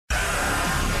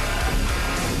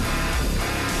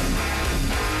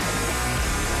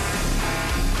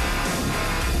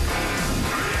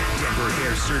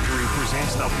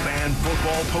and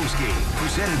Football Postgame,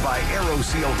 presented by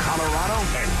AeroSeal Colorado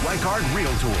and Weikart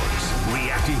Realtors.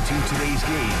 Reacting to today's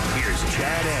game, here's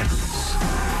Chad Andrews.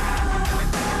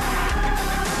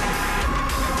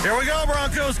 Here we go,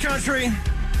 Broncos country.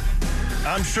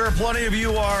 I'm sure plenty of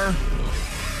you are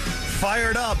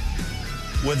fired up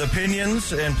with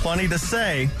opinions and plenty to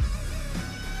say.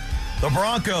 The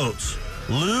Broncos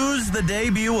lose the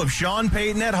debut of Sean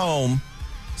Payton at home,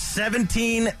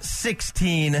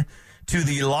 17-16 to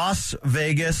the Las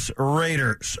Vegas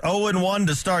Raiders. 0-1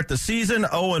 to start the season,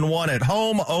 0-1 at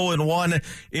home, 0-1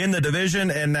 in the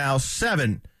division, and now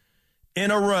 7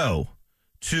 in a row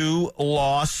to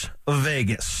Las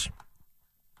Vegas.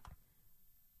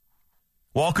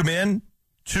 Welcome in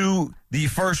to the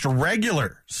first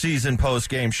regular season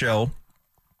post-game show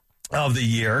of the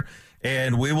year.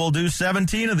 And we will do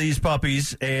 17 of these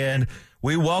puppies, and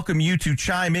we welcome you to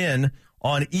chime in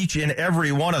on each and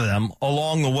every one of them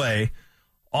along the way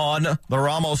on the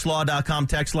RamosLaw.com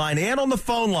text line and on the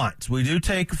phone lines. We do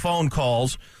take phone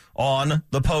calls on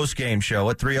the post-game show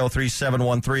at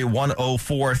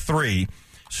 303-713-1043.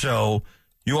 So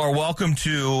you are welcome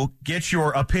to get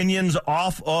your opinions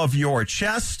off of your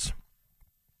chest,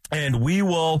 and we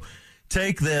will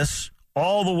take this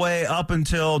all the way up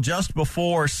until just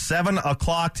before 7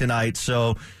 o'clock tonight.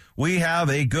 So we have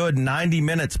a good 90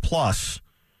 minutes plus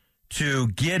to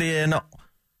get in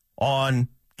on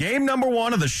game number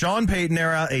one of the Sean Payton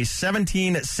era, a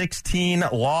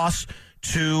 17-16 loss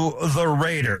to the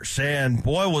Raiders. And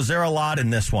boy, was there a lot in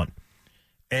this one.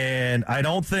 And I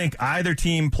don't think either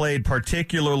team played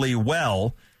particularly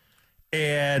well.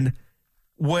 And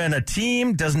when a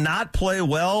team does not play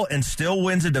well and still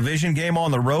wins a division game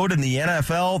on the road in the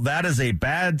NFL, that is a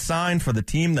bad sign for the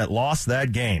team that lost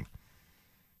that game.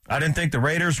 I didn't think the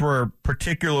Raiders were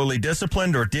particularly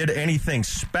disciplined or did anything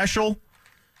special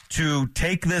to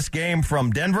take this game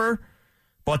from Denver,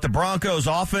 but the Broncos'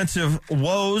 offensive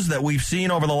woes that we've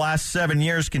seen over the last 7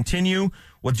 years continue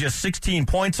with just 16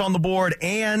 points on the board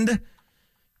and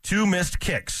 2 missed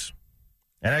kicks.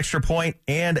 An extra point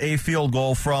and a field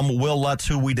goal from Will Lutz,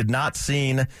 who we did not see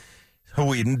in the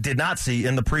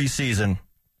preseason,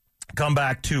 come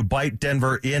back to bite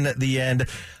Denver in the end.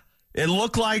 It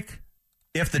looked like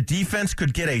if the defense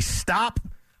could get a stop,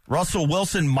 Russell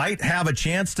Wilson might have a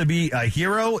chance to be a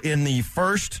hero in the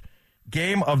first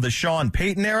game of the Sean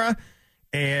Payton era,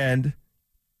 and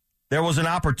there was an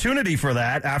opportunity for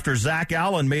that after Zach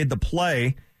Allen made the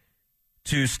play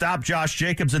to stop Josh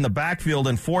Jacobs in the backfield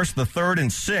and force the 3rd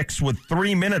and 6 with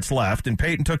 3 minutes left, and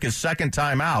Peyton took his second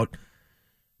time out.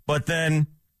 But then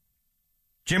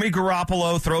Jimmy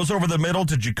Garoppolo throws over the middle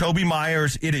to Jacoby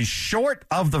Myers. It is short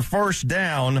of the first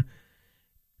down.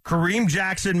 Kareem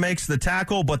Jackson makes the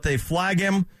tackle, but they flag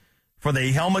him for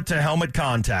the helmet-to-helmet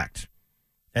contact.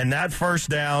 And that first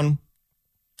down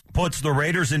puts the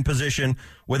Raiders in position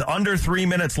with under 3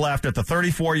 minutes left at the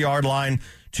 34-yard line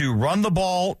to run the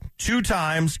ball 2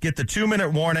 times, get the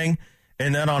 2-minute warning,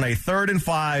 and then on a 3rd and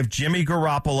 5, Jimmy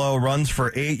Garoppolo runs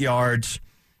for 8 yards,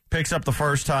 picks up the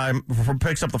first down,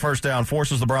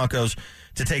 forces the Broncos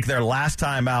to take their last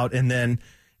time out, and then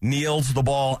kneels the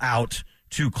ball out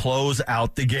to close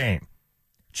out the game.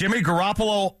 Jimmy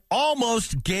Garoppolo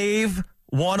almost gave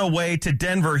one away to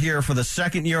Denver here for the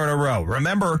second year in a row.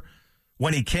 Remember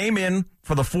when he came in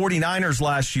for the 49ers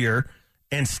last year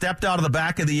and stepped out of the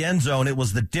back of the end zone, it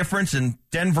was the difference in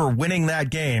Denver winning that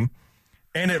game.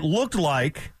 And it looked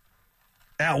like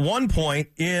at one point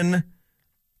in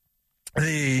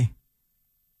the,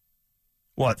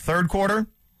 third quarter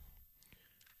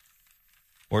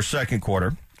or second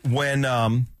quarter,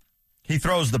 when he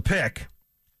throws the pick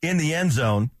in the end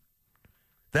zone,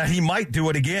 that he might do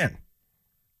it again,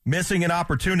 missing an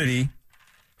opportunity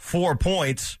for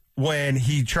points when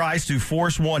he tries to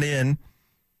force one in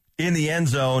the end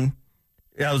zone.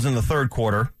 That was in the third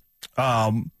quarter.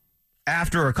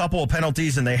 After a couple of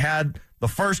penalties, and they had the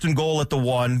 1st and goal at the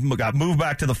 1, got moved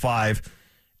back to the 5,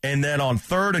 and then on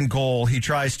 3rd and goal, he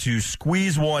tries to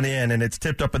squeeze one in, and it's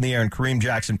tipped up in the air, and Kareem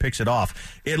Jackson picks it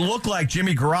off. It looked like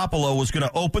Jimmy Garoppolo was going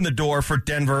to open the door for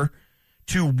Denver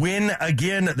to win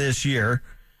again this year,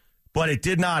 but it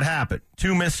did not happen.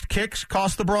 2 missed kicks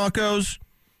cost the Broncos,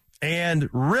 and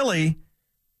really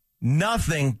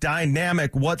nothing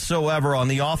dynamic whatsoever on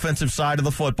the offensive side of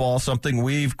the football, something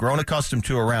we've grown accustomed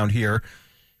to around here,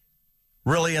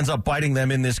 really ends up biting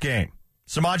them in this game.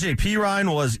 Samaje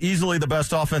Perine was easily the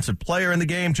best offensive player in the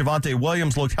game. Javonte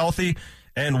Williams looked healthy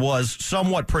and was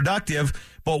somewhat productive,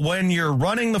 but when you're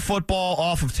running the football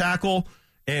off of tackle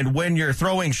and when you're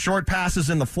throwing short passes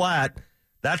in the flat,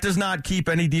 that does not keep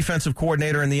any defensive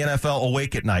coordinator in the NFL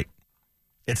awake at night.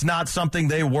 It's not something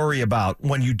they worry about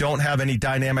when you don't have any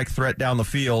dynamic threat down the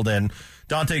field. And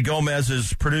Dante Gomez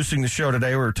is producing the show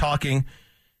today. We were talking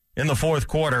in the fourth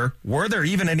quarter. Were there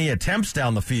even any attempts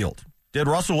down the field? Did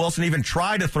Russell Wilson even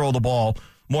try to throw the ball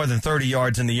more than 30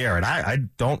 yards in the air? And I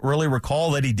don't really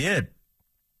recall that he did,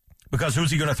 because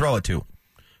who's he going to throw it to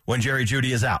when Jerry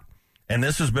Jeudy is out? And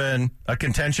this has been a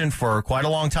contention for quite a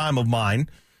long time of mine,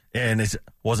 and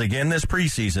was again this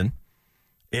preseason,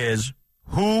 is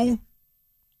who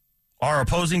are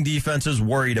opposing defenses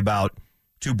worried about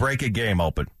to break a game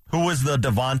open? Who is the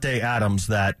Devontae Adams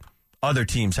that other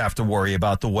teams have to worry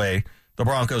about the way the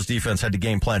Broncos defense had to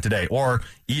game plan today? Or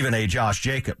even a Josh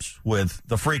Jacobs with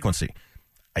the frequency?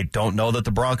 I don't know that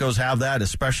the Broncos have that,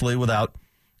 especially without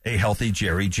a healthy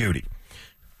Jerry Jeudy.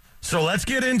 So let's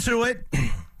get into it.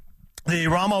 The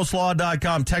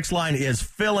RamosLaw.com text line is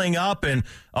filling up, and,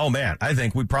 oh, man, I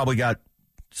think we probably got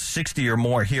 60 or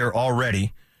more here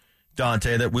already,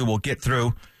 Dante, that we will get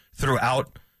through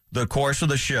throughout the course of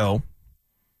the show.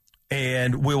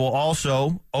 And we will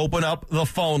also open up the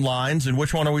phone lines. And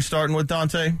which one are we starting with,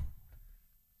 Dante?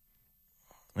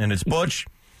 And it's Butch.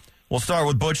 We'll start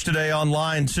with Butch today on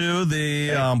line 2,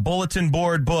 the bulletin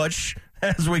board Butch,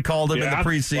 as we called him in the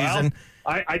preseason.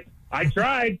 Well, I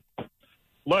tried.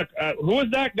 Look, who was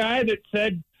that guy that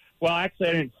said, well, actually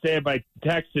I didn't say it, but I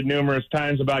texted numerous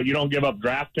times about you don't give up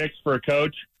draft picks for a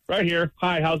coach? Right here.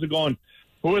 Hi, how's it going?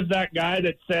 Who was that guy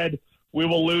that said we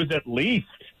will lose at least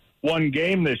one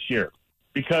game this year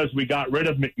because we got rid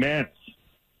of McManus?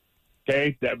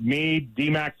 Okay, that me,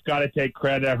 D-Mac's got to take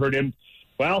credit. I heard him.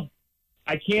 Well,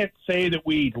 I can't say that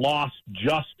we lost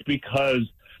just because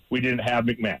we didn't have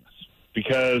McManus,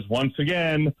 because once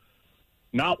again,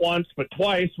 not once but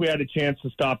twice, we had a chance to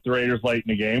stop the Raiders late in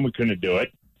the game. We couldn't do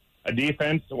it. A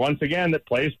defense, once again, that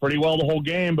plays pretty well the whole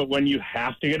game, but when you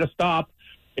have to get a stop,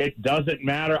 it doesn't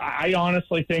matter. I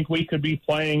honestly think we could be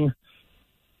playing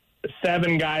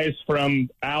 7 guys from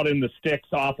out in the sticks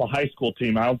off a high school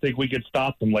team. I don't think we could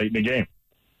stop them late in the game.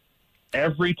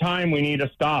 Every time we need a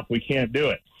stop, we can't do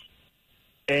it.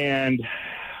 And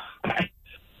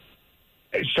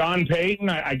Sean Payton,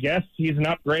 I guess he's an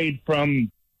upgrade from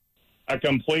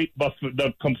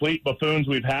the complete buffoons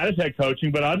we've had as head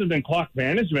coaching, but other than clock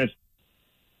management,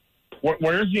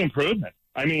 where's the improvement?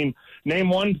 I mean, name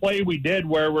one play we did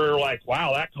where we're like,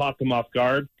 wow, that caught them off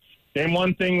guard. Name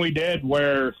one thing we did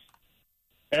where,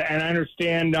 and I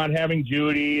understand not having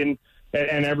Jeudy and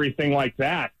everything like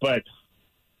that, but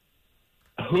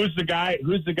who's the guy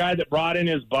that brought in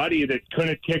his buddy that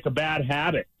couldn't kick a bad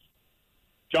habit?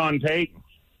 John Payton.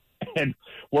 And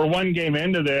we're one game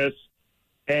into this,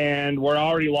 and we're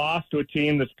already lost to a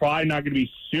team that's probably not going to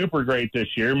be super great this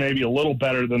year, maybe a little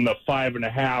better than the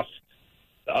 5.5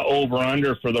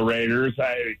 over-under for the Raiders.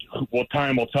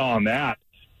 Time will tell on that.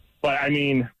 But, I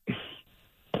mean,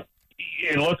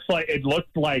 it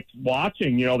looked like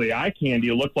watching, the eye candy.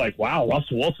 It looked like, wow,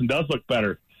 Russell Wilson does look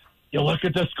better. You look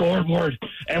at the scoreboard,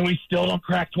 and we still don't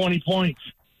crack 20 points.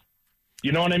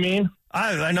 You know what I mean?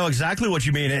 I know exactly what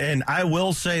you mean, and I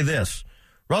will say this.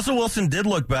 Russell Wilson did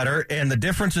look better, and the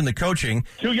difference in the coaching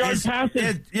 2-yard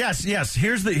passes. Yes.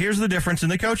 Here's the difference in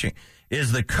the coaching.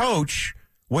 Is the coach,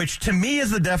 which to me is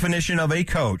the definition of a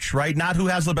coach, right? Not who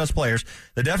has the best players.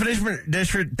 The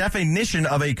definition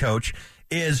of a coach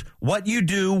is what you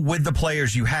do with the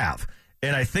players you have.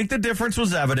 And I think the difference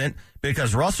was evident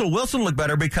because Russell Wilson looked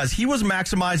better because he was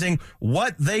maximizing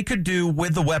what they could do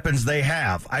with the weapons they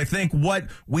have. I think what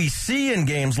we see in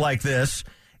games like this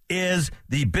is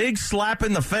the big slap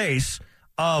in the face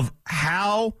of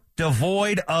how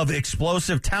devoid of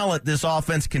explosive talent this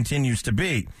offense continues to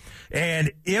be.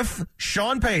 And if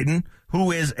Sean Payton,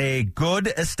 who is a good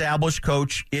established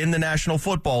coach in the National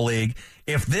Football League,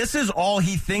 if this is all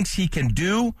he thinks he can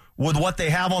do with what they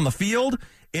have on the field,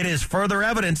 it is further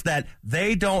evidence that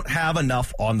they don't have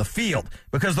enough on the field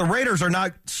because the Raiders are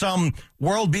not some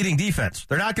world-beating defense.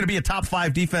 They're not going to be a top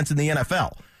 5 defense in the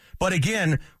NFL. But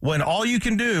again, when all you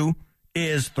can do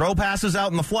is throw passes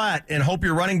out in the flat and hope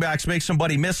your running backs make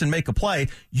somebody miss and make a play,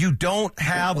 you don't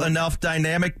have enough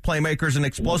dynamic playmakers and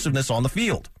explosiveness on the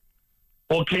field.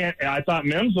 Well, I thought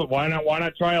Mims, why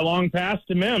not try a long pass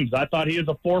to Mims? I thought he was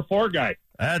a 4-4 guy.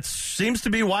 That seems to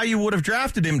be why you would have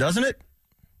drafted him, doesn't it?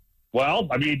 Well,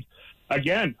 I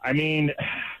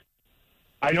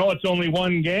know it's only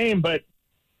one game, but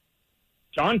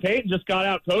Sean Payton just got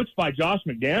out coached by Josh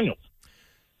McDaniels.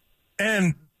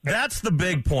 And that's the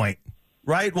big point,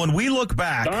 right? When we look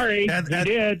back. He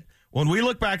did. When we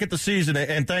look back at the season,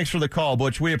 and thanks for the call,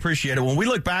 Butch, we appreciate it. When we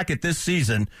look back at this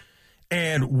season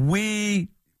and we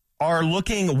are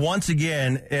looking once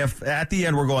again, if at the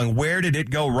end we're going, where did it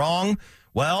go wrong?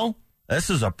 Well, This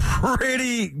is a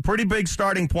pretty big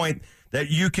starting point that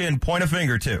you can point a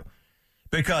finger to.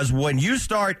 Because when you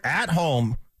start at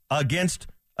home against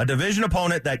a division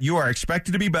opponent that you are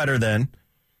expected to be better than,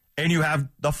 and you have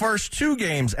the first 2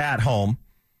 games at home,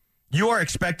 you are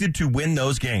expected to win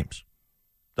those games.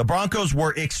 The Broncos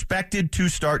were expected to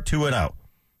start 2-0.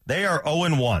 They are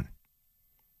 0-1.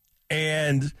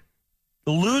 And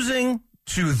losing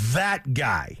to that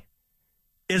guy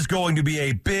is going to be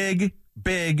a big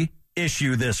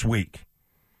issue this week.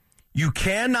 You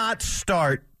cannot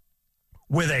start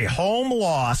with a home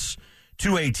loss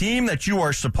to a team that you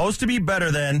are supposed to be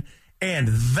better than and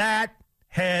that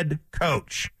head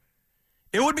coach.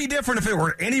 It would be different if it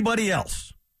were anybody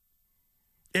else.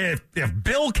 If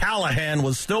Bill Callahan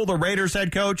was still the Raiders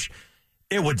head coach,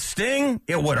 it would sting,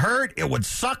 it would hurt, it would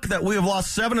suck that we have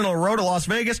lost 7 in a row to Las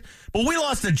Vegas, but we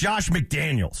lost to Josh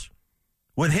McDaniels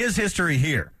with his history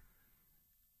here.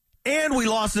 And we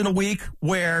lost in a week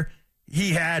where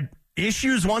he had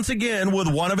issues once again with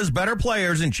one of his better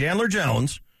players in Chandler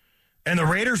Jones, and the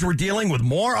Raiders were dealing with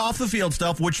more off-the-field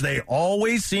stuff, which they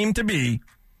always seem to be,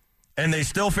 and they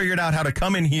still figured out how to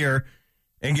come in here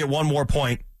and get one more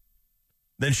point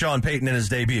than Sean Payton in his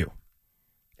debut.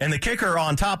 And the kicker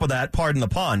on top of that, pardon the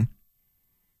pun,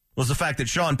 was the fact that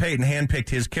Sean Payton handpicked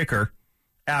his kicker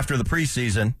after the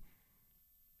preseason,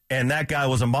 and that guy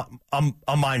was a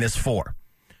 -4.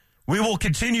 We will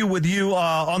continue with you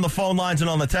on the phone lines and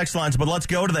on the text lines, but let's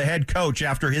go to the head coach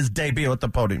after his debut at the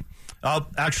podium.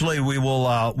 Actually, we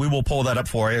will pull that up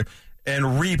for you and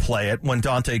replay it when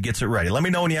Dante gets it ready. Let me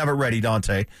know when you have it ready,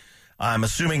 Dante. I'm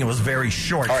assuming it was very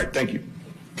short. All right, thank you.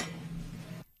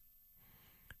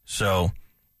 So,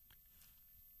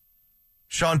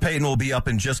 Sean Payton will be up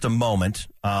in just a moment.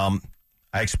 I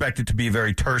expect it to be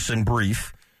very terse and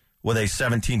brief with a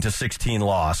 17-16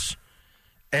 loss.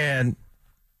 And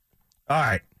all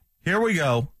right, here we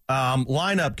go.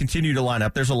 Continue to line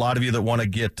up. There's a lot of you that want to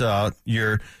get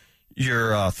your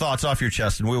thoughts off your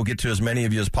chest, and we will get to as many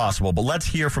of you as possible. But let's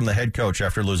hear from the head coach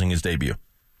after losing his debut.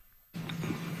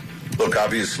 Look,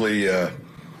 obviously, a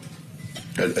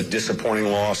disappointing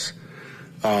loss.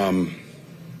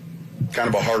 Kind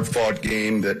of a hard-fought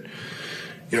game that,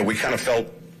 we kind of felt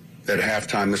at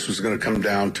halftime this was going to come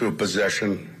down to a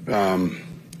possession.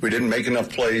 We didn't make enough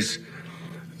plays.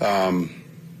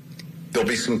 There'll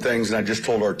be some things, and I just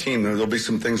told our team, there'll be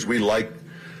some things we like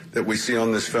that we see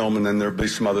on this film, and then there'll be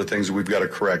some other things that we've got to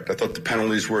correct. I thought the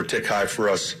penalties were a tick high for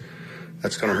us.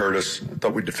 That's going to hurt us. I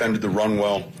thought we defended the run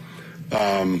well.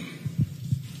 Kind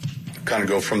of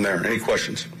go from there. Any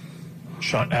questions?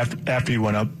 Sean, after you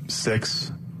went up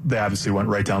 6, they obviously went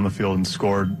right down the field and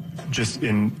scored. Just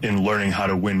in learning how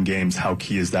to win games, how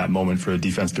key is that moment for the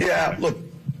defense to Yeah, look,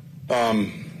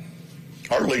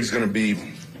 our league's going to be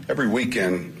every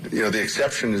weekend. The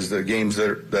exception is the games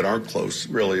that aren't close,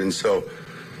 really. And so,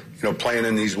 playing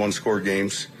in these one-score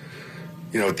games,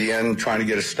 at the end, trying to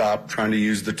get a stop, trying to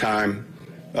use the time.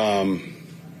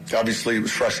 Obviously, it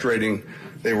was frustrating.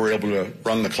 They were able to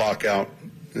run the clock out,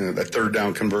 that third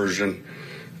down conversion.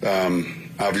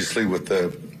 Obviously, with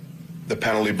the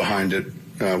penalty behind it,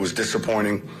 was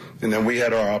disappointing. And then we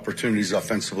had our opportunities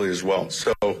offensively as well.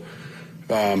 So,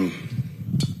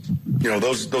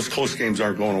 those close games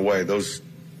aren't going away.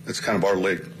 That's kind of our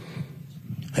league.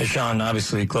 Hey, Sean,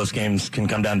 obviously close games can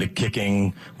come down to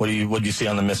kicking. What do you see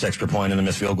on the missed extra point and the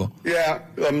missed field goal? Yeah,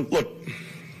 look,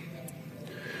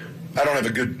 I don't have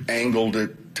a good angle to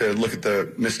look at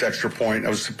the missed extra point. I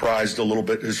was surprised a little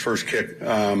bit, his first kick.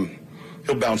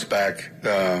 He'll bounce back.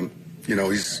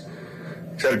 He's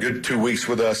had a good 2 weeks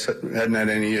with us, hadn't had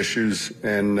any issues.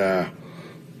 And,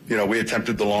 we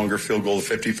attempted the longer field goal,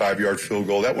 the 55-yard field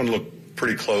goal. That one looked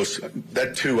pretty close.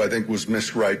 That 2, I think, was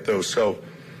missed right, though. So,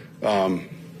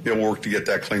 we'll work to get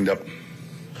that cleaned up.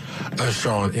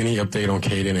 Sean, any update on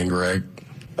Caden and Greg?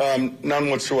 None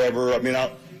whatsoever.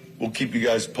 We'll keep you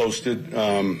guys posted.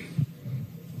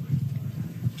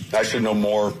 I should know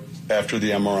more after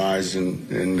the MRIs,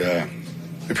 and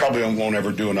we probably won't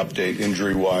ever do an update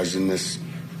injury-wise in this,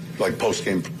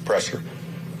 post-game presser.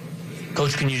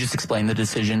 Coach, can you just explain the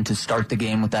decision to start the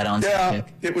game with that onside kick?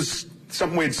 Yeah, it was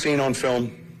something we had seen on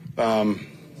film.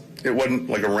 It wasn't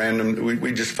like a random.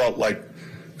 We just felt like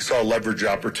we saw a leverage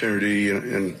opportunity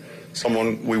and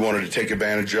someone we wanted to take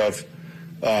advantage of.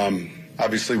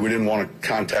 Obviously, we didn't want to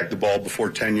contact the ball before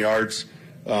 10 yards,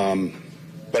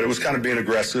 but it was kind of being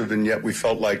aggressive, and yet we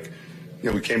felt like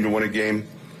we came to win a game.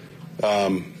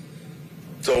 So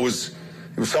it was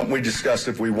something we discussed.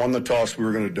 If we won the toss, we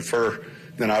were going to defer.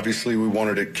 Then obviously we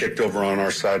wanted it kicked over on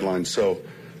our sideline. So,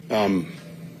 it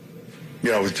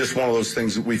was just one of those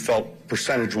things that we felt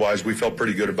percentage-wise, we felt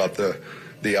pretty good about the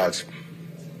the odds.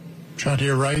 Sean, to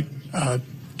your right,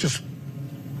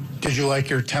 did you like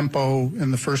your tempo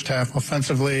in the first half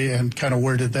offensively, and kind of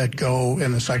where did that go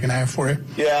in the second half for you?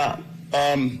 Yeah,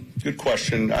 good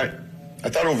question. I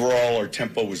thought overall our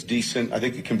tempo was decent. I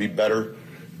think it can be better.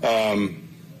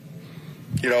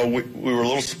 We were a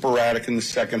little sporadic in the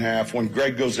second half. When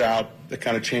Greg goes out, that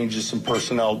kind of changes some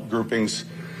personnel groupings.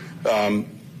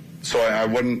 So I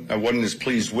wasn't as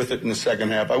pleased with it in the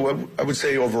second half. I would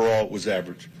say overall it was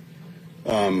average.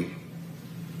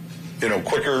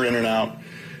 Quicker in and out,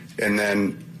 and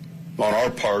then on our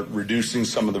part, reducing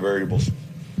some of the variables.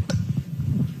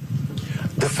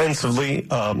 Defensively,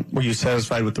 were you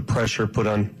satisfied with the pressure put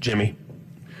on Jimmy?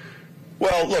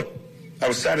 Well, look, I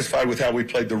was satisfied with how we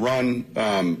played the run.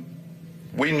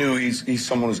 We knew he's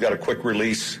someone who's got a quick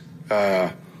release.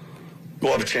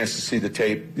 We'll have a chance to see the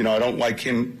tape. I don't like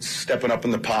him stepping up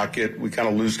in the pocket. We kind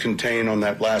of lose contain on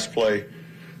that last play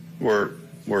where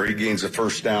he gains a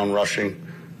first down rushing.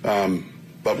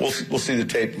 But we'll see the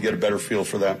tape and get a better feel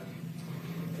for that.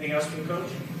 Anything else from the coach?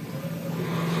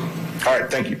 All right,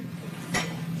 thank you.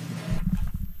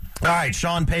 All right,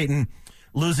 Sean Payton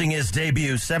losing his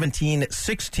debut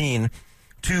 17-16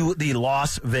 to the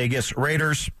Las Vegas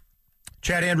Raiders.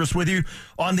 Chad Andrus with you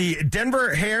on the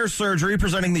Denver Hair Surgery,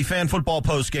 presenting the Fan Football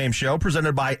Postgame Show,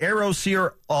 presented by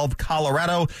AeroSeal of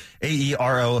Colorado,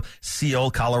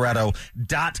 AeroSeal,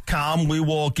 Colorado.com. We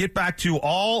will get back to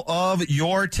all of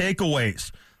your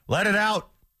takeaways. Let it out.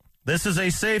 This is a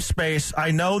safe space.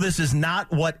 I know this is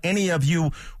not what any of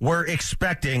you were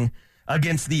expecting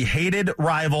against the hated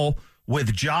rival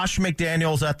with Josh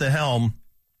McDaniels at the helm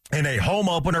in a home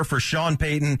opener for Sean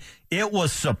Payton. It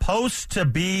was supposed to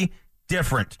be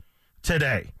different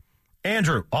today.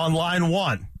 Andrew, on line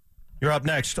one, you're up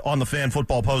next on the Fan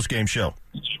Football Postgame Show.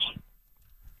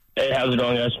 Hey, how's it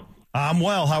going, guys? I'm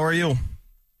well. How are you?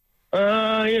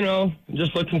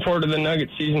 Just looking forward to the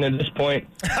Nuggets season at this point.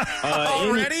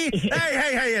 Already?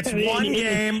 Hey, it's one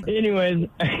game.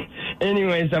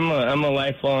 Anyways, I'm a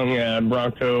lifelong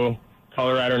Bronco,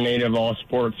 Colorado native, all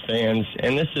sports fans,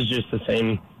 and this is just the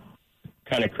same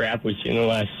kind of crap we've seen the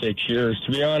last 6 years.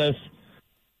 To be honest,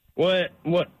 why'd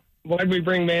we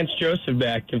bring Vance Joseph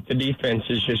back if the defense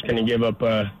is just going to give up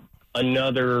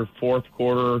another fourth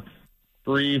quarter,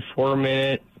 3-4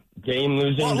 minute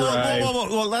game-losing drive?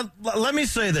 Let me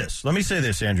say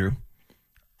this. Andrew.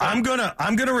 I'm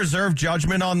gonna reserve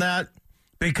judgment on that,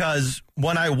 because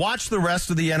when I watch the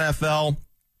rest of the NFL,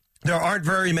 there aren't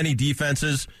very many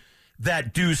defenses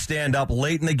that do stand up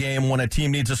late in the game when a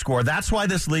team needs a score. That's why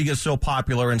this league is so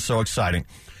popular and so exciting.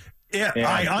 Yeah,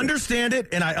 I understand it,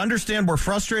 and I understand we're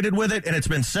frustrated with it, and it's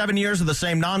been 7 years of the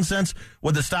same nonsense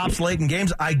with the stops late in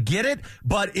games. I get it,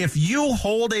 but if you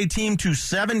hold a team to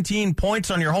 17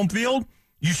 points on your home field,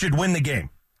 you should win the game.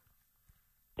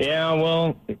 Yeah,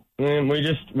 well,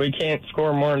 we can't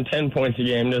score more than 10 points a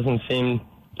game. Doesn't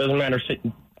matter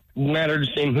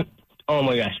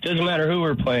who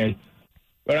we're playing.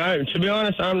 But to be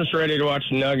honest, I'm just ready to watch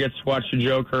the Nuggets, watch the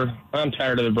Joker. I'm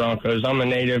tired of the Broncos. I'm a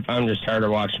native. I'm just tired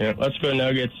of watching it. Let's go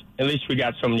Nuggets. At least we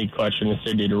got somebody clutch in the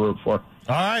city to root for.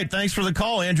 All right, thanks for the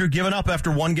call, Andrew. Giving up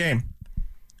after one game.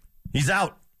 He's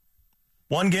out.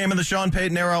 One game in the Sean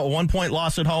Payton era, a 1-point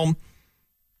loss at home.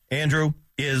 Andrew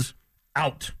is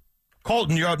out.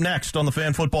 Colton, you're up next on the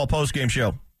Fan Football Postgame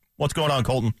Show. What's going on,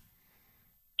 Colton?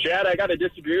 Chad, I got to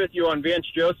disagree with you on Vance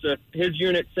Joseph. His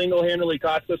unit single-handedly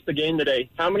cost us the game today.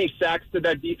 How many sacks did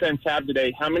that defense have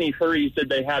today? How many hurries did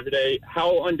they have today?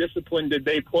 How undisciplined did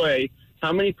they play?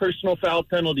 How many personal foul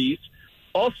penalties?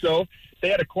 Also, they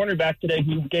had a cornerback today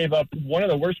who gave up one of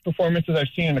the worst performances I've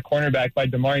seen in a cornerback by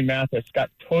Damari Mathis.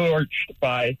 Got torched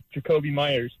by Jacoby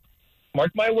Myers.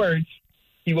 Mark my words,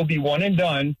 he will be one and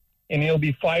done, and he'll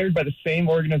be fired by the same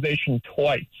organization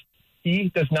twice. He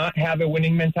does not have a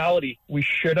winning mentality. We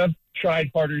should have tried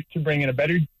harder to bring in a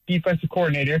better defensive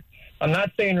coordinator. I'm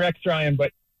not saying Rex Ryan,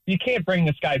 but you can't bring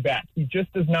this guy back. He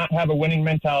just does not have a winning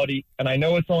mentality. And I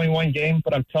know it's only one game,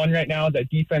 but I'm telling you right now that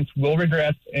defense will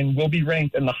regress and will be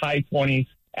ranked in the high 20s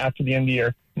after the end of the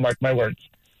year. Mark my words.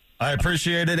 I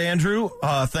appreciate it, Andrew.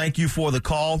 Thank you for the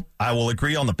call. I will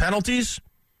agree on the penalties,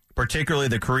 particularly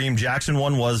the Kareem Jackson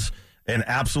one was an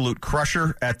absolute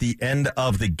crusher at the end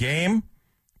of the game.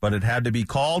 But it had to be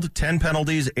called. 10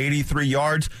 penalties, 83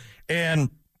 yards. And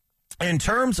in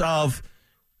terms of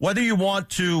whether you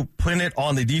want to pin it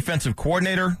on the defensive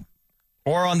coordinator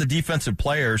or on the defensive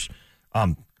players,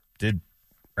 did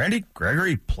Randy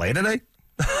Gregory play today?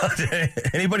 Did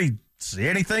anybody see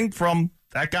anything from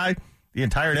that guy the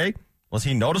entire day? Was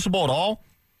he noticeable at all?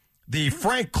 The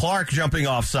Frank Clark jumping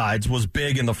off sides was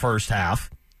big in the first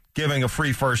half, giving a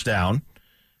free first down.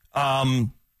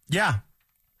 Yeah,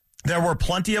 there were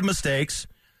plenty of mistakes.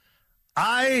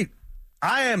 I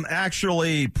am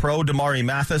actually pro Damari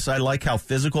Mathis. I like how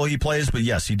physical he plays, but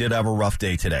yes, he did have a rough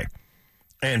day today.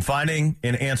 And finding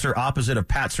an answer opposite of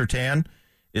Pat Surtain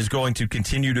is going to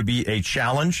continue to be a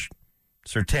challenge.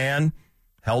 Surtain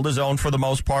held his own for the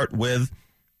most part with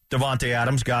Davante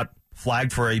Adams, got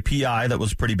flagged for a PI that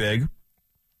was pretty big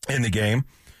in the game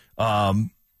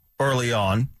early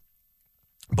on.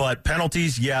 But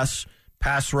penalties, yes.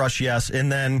 Pass rush, yes.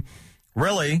 And then,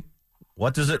 really,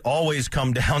 what does it always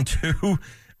come down to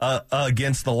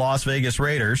against the Las Vegas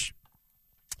Raiders?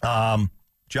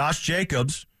 Josh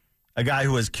Jacobs, a guy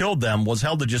who has killed them, was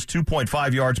held to just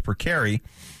 2.5 yards per carry.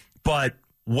 But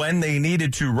when they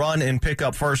needed to run and pick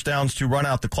up first downs to run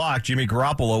out the clock, Jimmy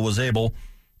Garoppolo was able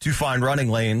to find running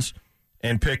lanes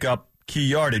and pick up key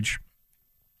yardage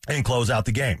and close out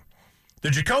the game. The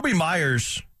Jacoby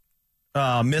Myers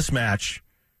mismatch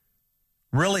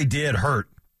really did hurt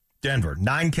Denver.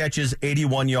 9 catches,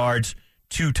 81 yards,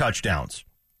 2 touchdowns.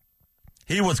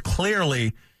 He was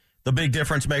clearly the big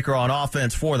difference maker on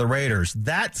offense for the Raiders.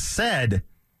 That said,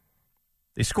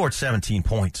 they scored 17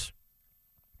 points.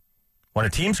 When a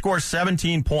team scores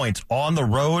 17 points on the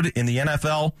road in the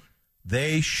NFL,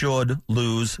 they should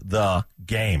lose the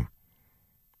game.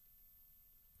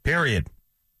 Period.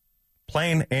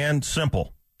 Plain and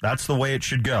simple. That's the way it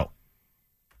should go.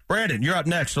 Brandon, you're up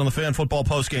next on the Fan Football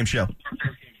Postgame Show.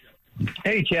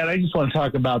 Hey, Chad, I just want to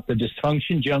talk about the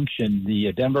dysfunction junction,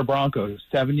 the Denver Broncos.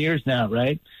 7 years now,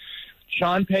 right?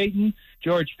 Sean Payton,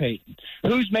 George Payton.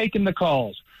 Who's making the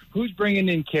calls? Who's bringing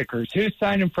in kickers? Who's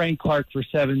signing Frank Clark for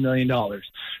 $7 million?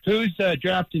 Who's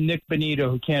drafting Nick Bonito,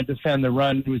 who can't defend the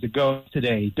run, who's a ghost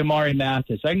today? Damari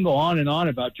Mathis. I can go on and on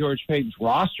about George Payton's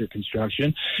roster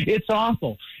construction. It's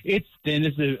awful. It's thin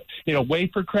as a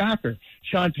wafer cracker.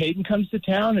 Sean Payton comes to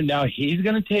town, and now he's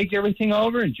going to take everything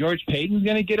over, and George Payton's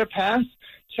going to get a pass?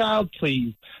 Child,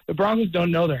 please. The Broncos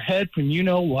don't know their head from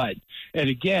you-know-what. And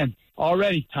again,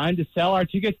 already time to sell our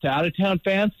tickets to out-of-town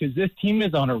fans because this team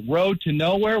is on a road to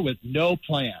nowhere with no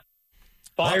plan.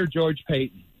 Fire George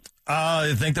Payton.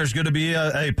 I think there's going to be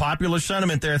a popular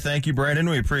sentiment there. Thank you, Brandon.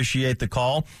 We appreciate the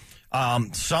call.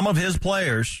 Some of his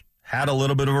players had a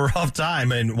little bit of a rough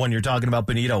time, and when you're talking about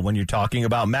Benito, when you're talking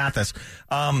about Mathis.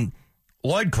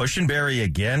 Lloyd Cushenberry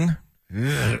again.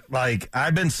 Like,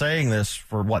 I've been saying this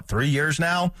for, 3 years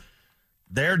now?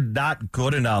 They're not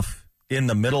good enough in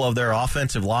the middle of their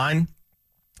offensive line,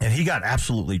 and he got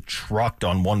absolutely trucked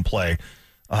on one play.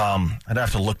 I'd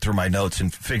have to look through my notes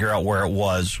and figure out where it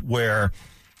was, where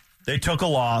they took a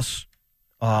loss,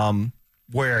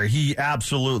 where he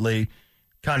absolutely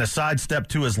kind of sidestepped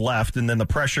to his left, and then the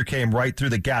pressure came right through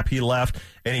the gap he left,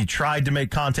 and he tried to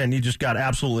make contact, and he just got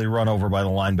absolutely run over by the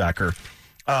linebacker.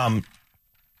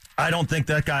 I don't think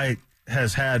that guy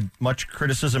has had much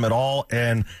criticism at all,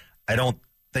 and I don't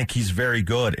think he's very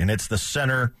good, and it's the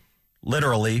center,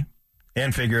 literally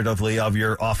and figuratively, of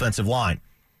your offensive line.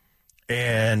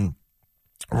 And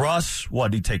Russ,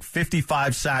 did he take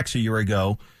 55 sacks a year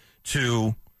ago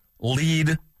to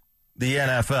lead the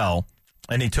NFL,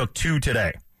 and he took 2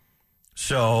 today.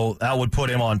 So that would put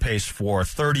him on pace for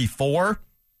 34,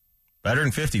 better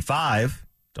than 55.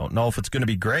 Don't know if it's going to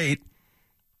be great.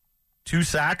 2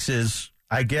 sacks is,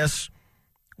 I guess,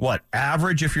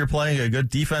 average if you're playing a good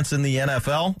defense in the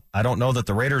NFL? I don't know that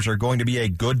the Raiders are going to be a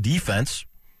good defense,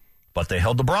 but they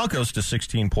held the Broncos to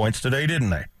 16 points today, didn't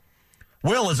they?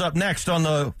 Will is up next on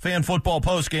the Fan Football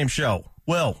Postgame Show.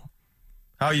 Will,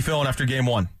 how are you feeling after game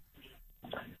 1?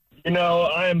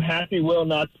 I am happy, Will,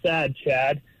 not sad,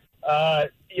 Chad.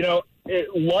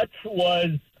 Lutz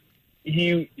was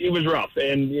rough,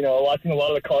 and watching a lot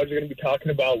of the callers are going to be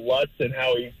talking about Lutz and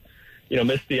how he's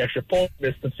missed the extra point,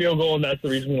 missed the field goal, and that's the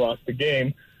reason we lost the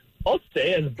game. I'll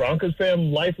say, as a Broncos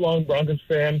fan, lifelong Broncos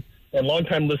fan, and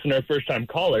longtime listener, first-time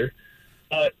caller,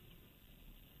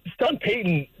 Sean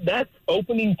Payton, that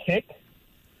opening kick,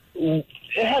 it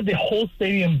had the whole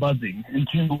stadium buzzing. And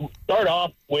to start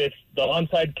off with the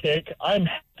onside kick, I'm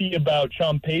happy about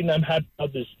Sean Payton. I'm happy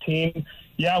about this team.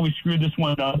 Yeah, we screwed this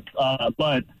one up,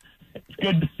 but it's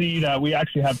good to see that we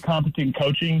actually have competent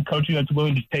coaching that's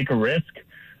willing to take a risk.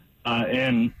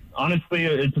 And honestly,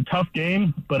 it's a tough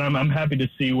game, but I'm happy to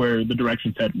see where the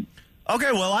direction's heading.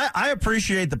 Okay, well, I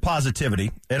appreciate the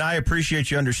positivity, and I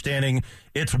appreciate you understanding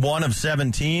it's 1 of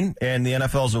 17, and the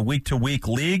NFL is a week-to-week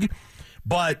league.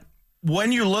 But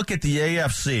when you look at the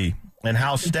AFC and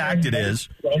how stacked it is,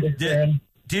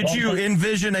 did you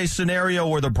envision a scenario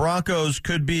where the Broncos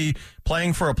could be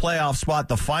playing for a playoff spot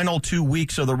the final 2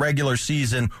 weeks of the regular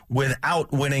season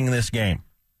without winning this game?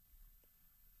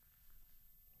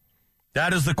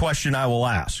 That is the question I will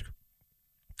ask.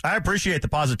 I appreciate the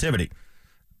positivity.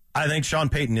 I think Sean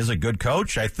Payton is a good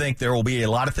coach. I think there will be a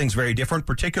lot of things very different,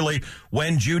 particularly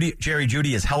when Jerry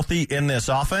Jeudy is healthy in this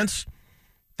offense.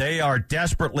 They are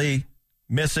desperately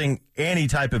missing any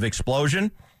type of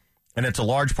explosion, and it's a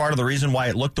large part of the reason why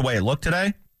it looked the way it looked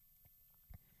today.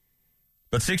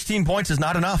 But 16 points is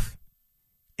not enough.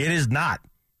 It is not.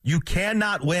 You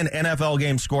cannot win NFL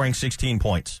games scoring 16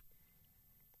 points.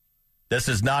 This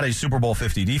is not a Super Bowl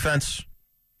 50 defense.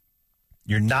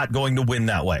 You're not going to win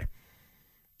that way.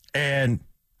 And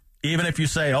even if you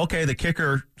say, okay, the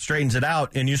kicker straightens it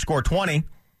out and you score 20,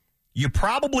 you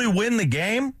probably win the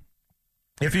game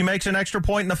if he makes an extra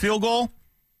point in a field goal.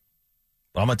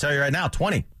 I'm going to tell you right now,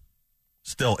 20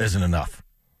 still isn't enough.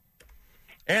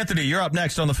 Anthony, you're up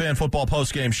next on the Fan Football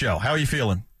Postgame Show. How are you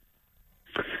feeling?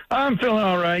 I'm feeling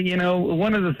all right. You know,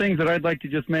 one of the things that I'd like to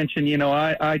just mention, you know,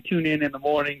 I tune in the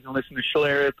mornings and listen to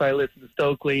Schlereth. I listen to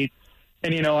Stokely.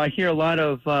 And, you know, I hear a lot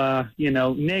of,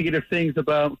 negative things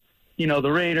about,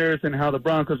 the Raiders and how the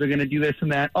Broncos are going to do this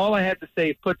and that. All I have to say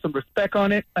is put some respect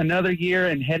on it, another year,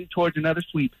 and heading towards another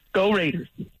sweep. Go Raiders.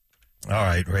 All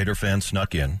right, Raider fans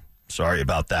snuck in. Sorry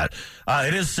about that.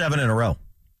 It is 7 in a row.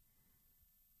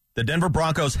 The Denver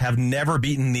Broncos have never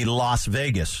beaten the Las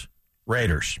Vegas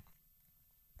Raiders.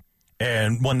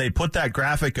 And when they put that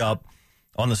graphic up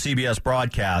on the CBS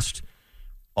broadcast,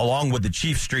 along with the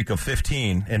Chiefs streak of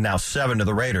 15 and now 7 to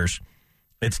the Raiders,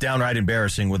 it's downright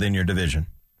embarrassing within your division.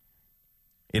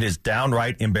 It is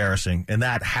downright embarrassing, and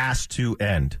that has to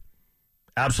end.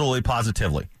 Absolutely,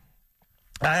 positively.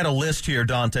 I had a list here,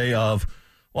 Dante, of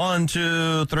 1,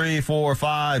 2, 3, 4,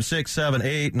 5, 6, 7,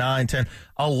 8, 9, 10,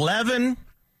 11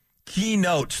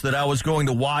 keynotes that I was going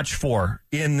to watch for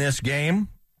in this game.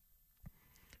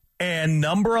 And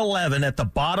number 11 at the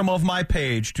bottom of my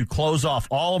page to close off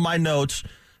all of my notes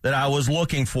that I was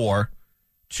looking for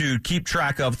to keep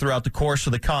track of throughout the course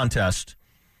of the contest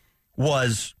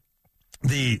was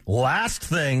the last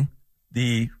thing,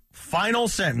 the final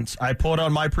sentence I put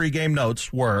on my pregame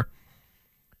notes were,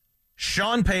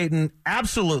 Sean Payton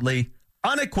absolutely,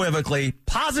 unequivocally,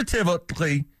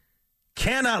 positively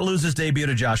cannot lose his debut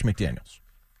to Josh McDaniels.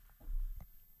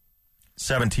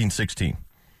 17-16.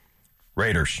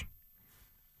 Raiders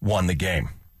won the game.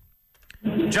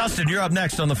 Justin, you're up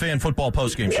next on the Fan Football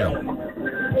Postgame Show.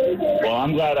 Well,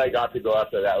 I'm glad I got to go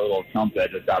after that little chump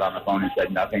that just got on the phone and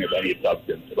said nothing of any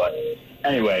substance. But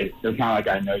anyway, it's kind of like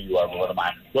I know you are, but what am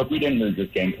I? Look, we didn't lose this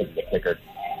game because of the kicker.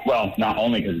 Well, not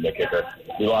only because of the kicker.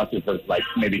 We lost it for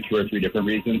maybe 2 or 3 different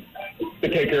reasons. The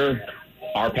kicker,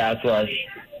 our pass rush,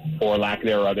 or lack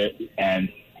thereof it. And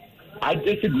I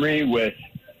disagree with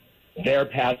their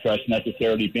pass rush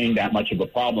necessarily being that much of a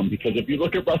problem, because if you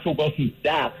look at Russell Wilson's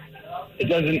stats, it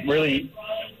doesn't really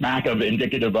smack of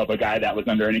indicative of a guy that was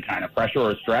under any kind of pressure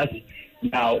or stress.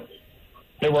 Now,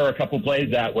 there were a couple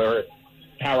plays that were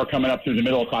power coming up through the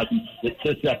middle, causing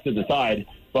steps to the side,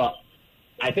 but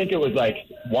I think it was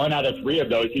 1 out of 3 of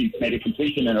those he made a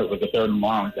completion, and it was a 3rd and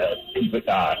long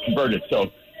that converted.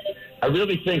 So I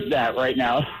really think that right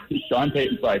now Sean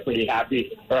Payton's probably pretty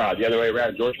happy, or the other way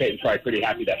around, George Payton's probably pretty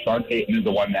happy that Sean Payton is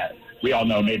the one that we all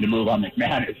know made the move on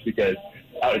McManus, because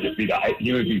that would just be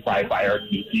he would be probably fired in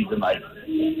the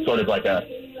season, sort of like a,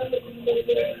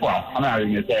 well, I'm not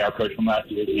even going to say our coach from last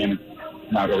year's game.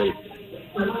 Not really.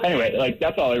 Anyway,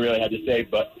 that's all I really had to say.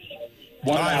 But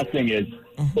one last thing is,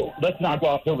 let's not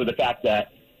gloss over the fact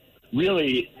that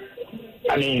really,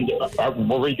 I mean,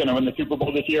 were we going to win the Super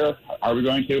Bowl this year? Are we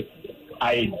going to?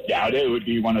 I doubt it. It would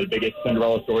be one of the biggest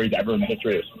Cinderella stories ever in the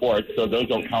history of sports, so those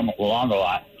don't come along a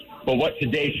lot. But what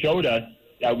today showed us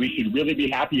that we should really be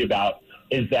happy about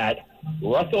is that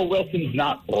Russell Wilson's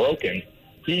not broken.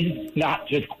 He's not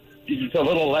just – he's a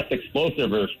little less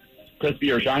explosive or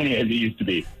crispy or shiny as he used to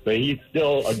be, but he's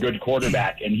still a good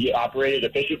quarterback, and he operated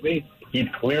efficiently. He's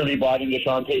clearly bought into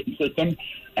Sean Payton's system,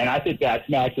 and I think that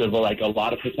smacks of a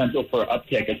lot of potential for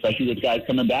uptick, especially with guys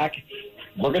coming back.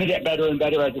 We're going to get better and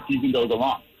better as the season goes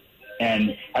along.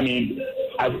 And, I mean,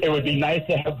 it would be nice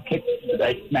to have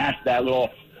smashed that little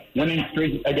winning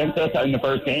streak against us in the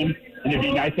first game, and it'd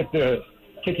be nice if the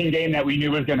kicking game that we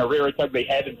knew was going to rear its ugly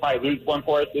head and probably lose one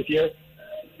for us this year.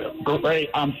 Great.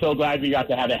 I'm so glad we got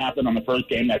to have it happen on the first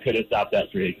game that could have stopped that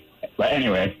streak. But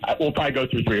anyway, we'll probably go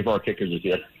through 3 or 4 kickers this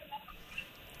year.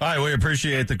 All right, we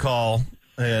appreciate the call.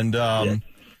 And I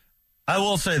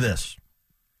will say this.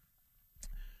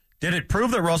 Did it prove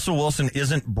that Russell Wilson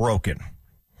isn't broken?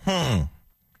 I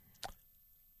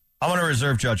want to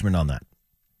reserve judgment on that.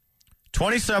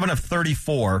 27 of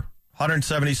 34,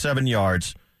 177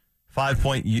 yards,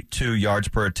 5.2 yards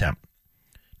per attempt.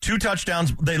 2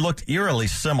 touchdowns. They looked eerily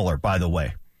similar, by the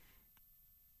way.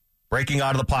 breaking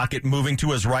out of the pocket, moving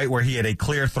to his right where he had a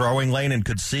clear throwing lane and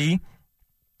could see.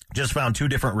 Just found two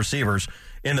different receivers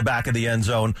in the back of the end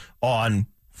zone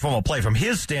from a play from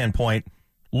his standpoint.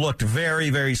 Looked very,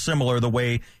 very similar the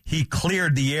way he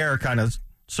cleared the air, kind of,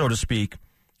 so to speak,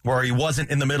 where he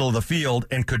wasn't in the middle of the field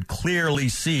and could clearly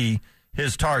see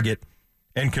his target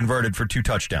and converted for 2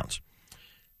 touchdowns.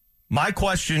 My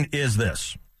question is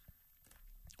this.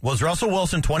 Was Russell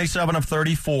Wilson 27 of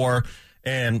 34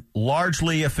 and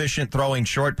largely efficient throwing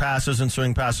short passes and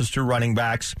swing passes to running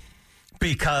backs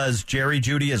because Jerry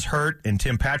Jeudy is hurt and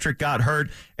Tim Patrick got hurt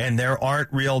and there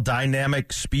aren't real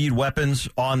dynamic speed weapons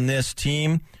on this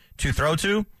team to throw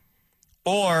to?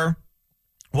 Or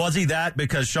was he that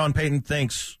because Sean Payton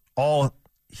thinks all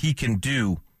he can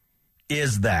do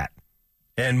is that?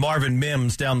 And Marvin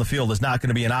Mims down the field is not going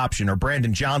to be an option, or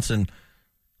Brandon Johnson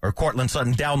or Cortland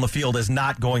Sutton down the field is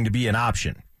not going to be an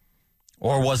option?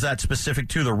 Or was that specific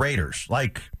to the Raiders?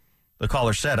 Like the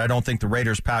caller said, I don't think the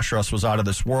Raiders' pass rush was out of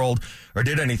this world or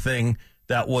did anything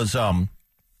that was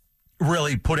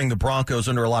really putting the Broncos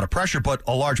under a lot of pressure. But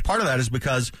a large part of that is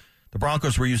because the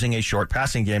Broncos were using a short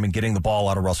passing game and getting the ball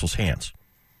out of Russell's hands.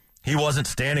 He wasn't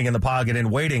standing in the pocket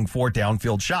and waiting for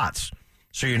downfield shots.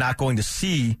 So you're not going to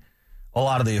see a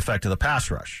lot of the effect of the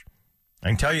pass rush. I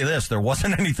can tell you this, there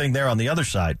wasn't anything there on the other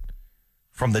side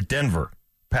from the Denver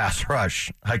pass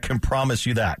rush. I can promise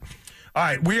you that. All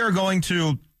right, we are going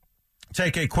to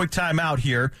take a quick time out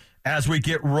here as we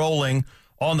get rolling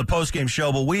on the postgame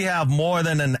show, but we have more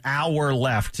than an hour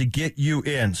left to get you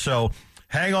in. So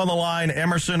hang on the line.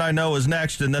 Emerson, I know, is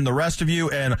next, and then the rest of you,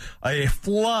 and a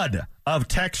flood of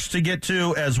texts to get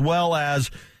to, as well as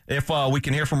if we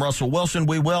can hear from Russell Wilson,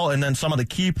 we will, and then some of the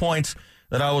key points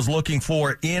that I was looking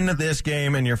for in this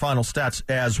game and your final stats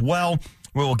as well.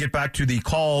 We will get back to the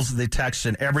calls, the texts,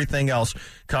 and everything else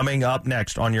coming up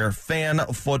next on your Fan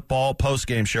Football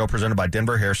postgame show presented by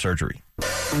Denver Hair Surgery.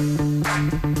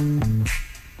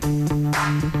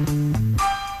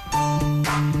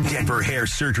 Denver Hair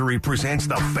Surgery presents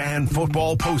the Fan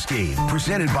Football postgame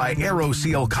presented by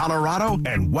AeroSeal Colorado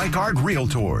and Weikart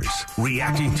Realtors.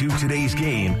 Reacting to today's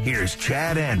game, here's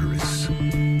Chad Andrus.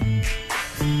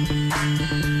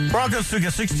 Broncos took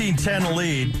a 16-10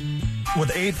 lead with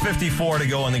 8:54 to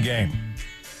go in the game.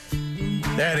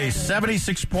 They had a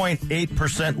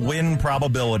 76.8% win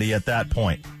probability at that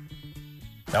point.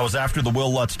 That was after the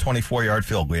Will Lutz 24-yard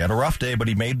field goal. He had a rough day, but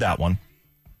he made that one.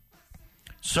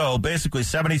 So basically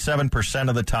 77%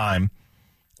 of the time,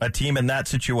 a team in that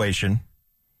situation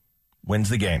wins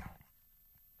the game.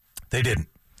 They didn't.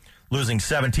 Losing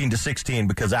 17-16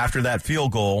 because after that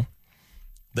field goal,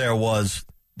 there was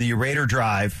the Raider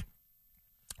drive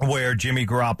where Jimmy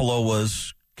Garoppolo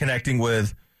was connecting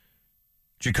with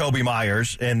Jacoby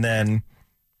Myers, and then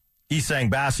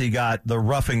Isang Bassi got the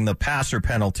roughing the passer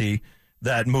penalty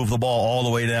that moved the ball all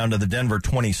the way down to the Denver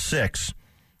 26,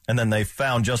 and then they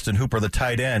found Justin Hooper, the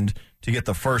tight end, to get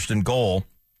the 1st and goal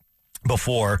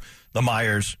before the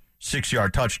Myers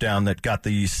 6-yard touchdown that got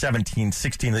the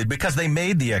 17-16 lead because they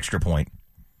made the extra point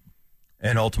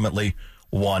and ultimately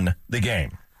won the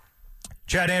game.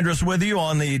 Chad Andrus with you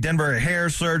on the Denver Hair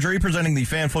Surgery, presenting the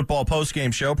Fan Football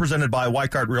postgame show, presented by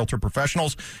Weikart Realtor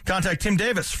Professionals. Contact Tim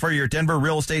Davis for your Denver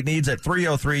real estate needs at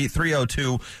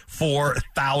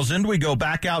 303-302-4000. We go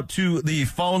back out to the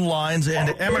phone lines, and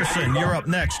Emerson, you're up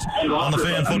next on the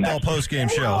Fan Football postgame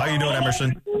show. How you doing,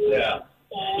 Emerson? Yeah.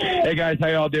 Hey, guys. How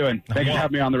y'all doing? Thanks for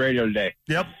having me on the radio today.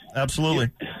 Yep,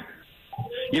 absolutely.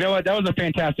 You know what? That was a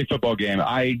fantastic football game.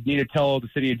 I need to tell the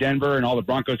city of Denver and all the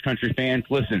Broncos country fans,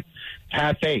 listen,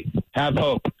 have faith, have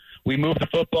hope. We moved the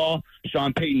football.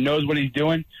 Sean Payton knows what he's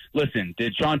doing. Listen,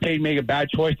 did Sean Payton make a bad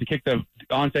choice to kick the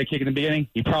onside kick in the beginning?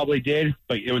 He probably did,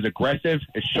 but it was aggressive.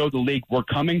 It showed the league we're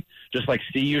coming, just like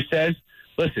CU says.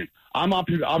 Listen, I'm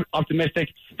optimistic.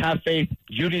 Have faith.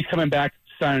 Judy's coming back.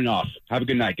 Signing off. Have a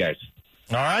good night, guys.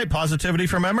 All right, positivity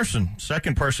from Emerson.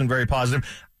 Second person, very positive.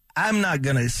 I'm not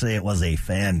going to say it was a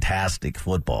fantastic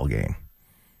football game.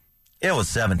 It was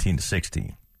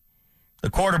 17-16. The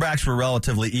quarterbacks were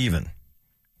relatively even.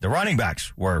 The running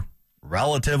backs were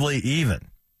relatively even.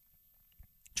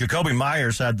 Jacoby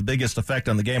Myers had the biggest effect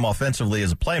on the game offensively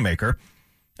as a playmaker,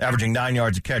 averaging 9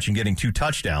 yards a catch and getting 2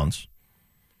 touchdowns.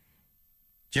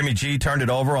 Jimmy G turned it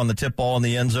over on the tip ball in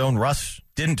the end zone. Russ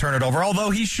didn't turn it over,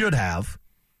 although he should have.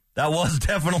 That was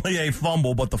definitely a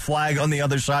fumble, but the flag on the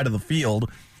other side of the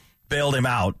field bailed him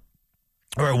out,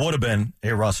 or it would have been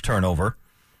a Russ turnover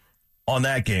on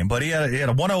that game. But he had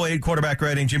a 108 quarterback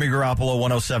rating, Jimmy Garoppolo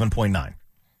 107.9.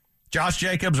 Josh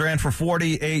Jacobs ran for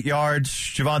 48 yards.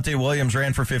 Javonte Williams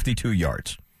ran for 52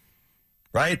 yards.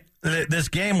 Right? This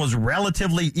game was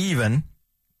relatively even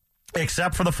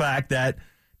except for the fact that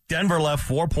Denver left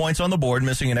 4 points on the board,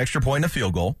 missing an extra point and a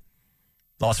field goal.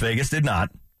 Las Vegas did not.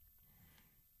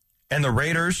 And the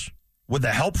Raiders, with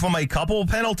the help from a couple of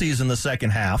penalties in the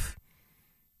second half,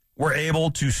 were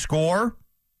able to score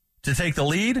to take the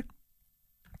lead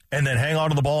and then hang on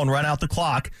to the ball and run out the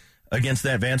clock against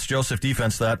that Vance Joseph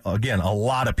defense that, again, a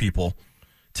lot of people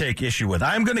take issue with.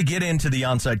 I'm going to get into the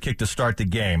onside kick to start the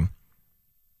game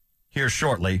here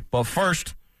shortly. But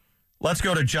first, let's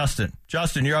go to Justin.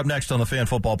 Justin, you're up next on the Fan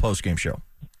Football Postgame Show.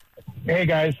 Hey,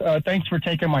 guys. Thanks for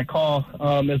taking my call.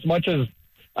 As much as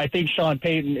I think Sean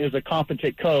Payton is a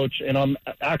competent coach, and I'm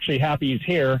actually happy he's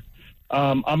here,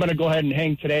 I'm going to go ahead and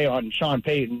hang today on Sean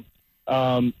Payton.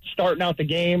 Starting out the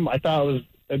game, I thought it was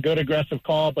a good aggressive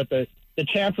call, but the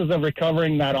chances of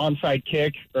recovering that onside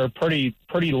kick are pretty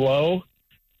low.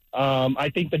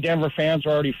 I think the Denver fans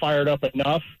were already fired up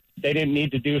enough. They didn't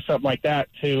need to do something like that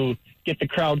to get the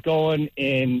crowd going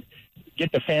and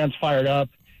get the fans fired up.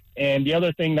 And the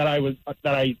other thing that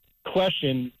I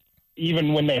questioned,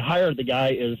 even when they hired the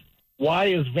guy, is why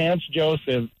is Vance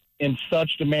Joseph in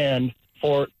such demand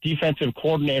for defensive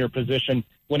coordinator position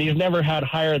when he's never had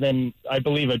higher than, I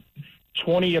believe, a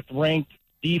 20th ranked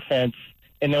defense?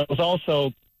 And there was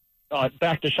also,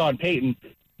 back to Sean Payton,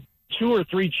 2 or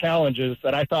 3 challenges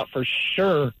that I thought for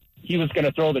sure he was going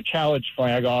to throw the challenge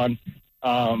flag on.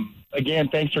 Again,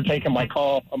 thanks for taking my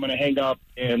call. I'm going to hang up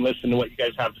and listen to what you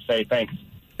guys have to say. Thanks.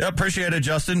 Yeah, appreciate it,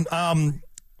 Justin. I'm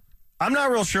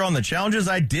not real sure on the challenges.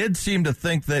 I did seem to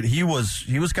think that he was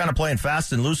kind of playing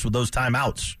fast and loose with those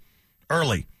timeouts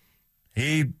early.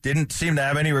 He didn't seem to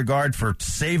have any regard for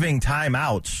saving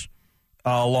timeouts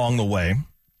along the way.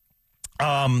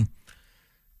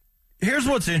 Here's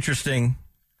what's interesting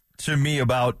to me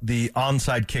about the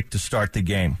onside kick to start the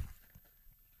game.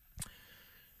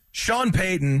 Sean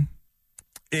Payton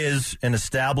is an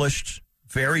established,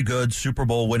 very good Super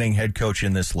Bowl winning head coach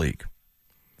in this league.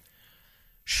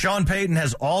 Sean Payton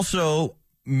has also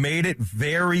made it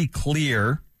very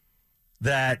clear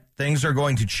that things are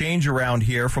going to change around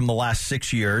here from the last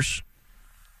 6 years,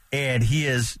 and he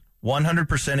is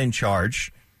 100% in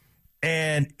charge.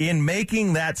 And in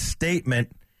making that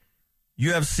statement,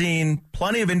 you have seen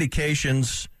plenty of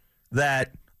indications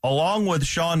that along with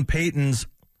Sean Payton's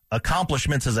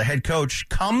accomplishments as a head coach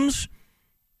comes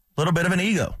a little bit of an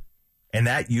ego. And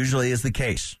that usually is the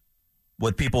case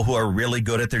with people who are really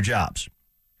good at their jobs.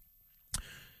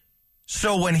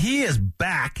 So when he is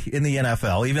back in the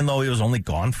NFL, even though he was only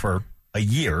gone for a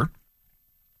year,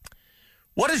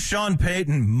 what is Sean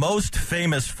Payton most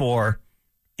famous for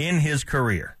in his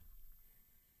career?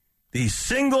 The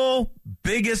single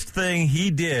biggest thing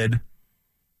he did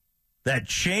that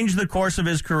changed the course of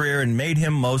his career and made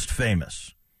him most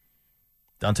famous.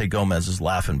 Dante Gomez is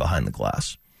laughing behind the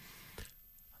glass.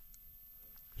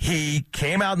 He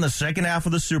came out in the second half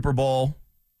of the Super Bowl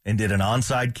and did an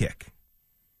onside kick.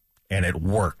 And it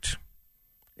worked.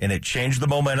 And it changed the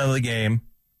momentum of the game.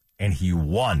 And he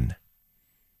won.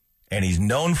 And he's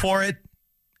known for it.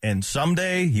 And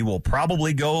someday he will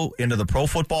probably go into the Pro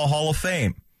Football Hall of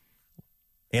Fame.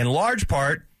 In large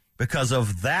part because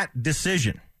of that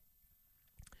decision.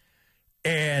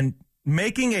 And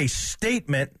making a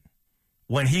statement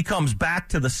when he comes back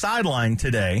to the sideline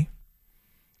today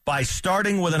by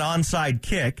starting with an onside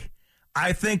kick,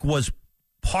 I think was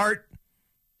part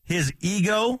his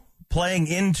ego playing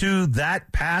into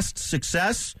that past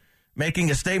success, making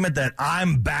a statement that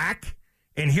I'm back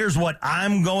and here's what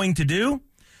I'm going to do.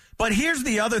 But here's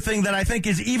the other thing that I think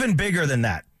is even bigger than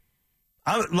that.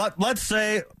 Let's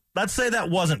say that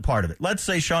wasn't part of it. Let's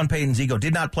say Sean Payton's ego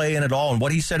did not play in at all, and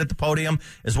what he said at the podium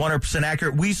is 100%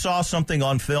 accurate. We saw something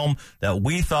on film that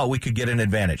we thought we could get an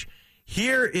advantage.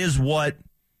 Here is what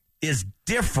is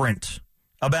different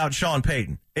about Sean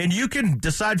Payton. And you can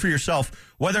decide for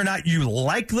yourself whether or not you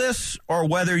like this or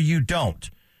whether you don't.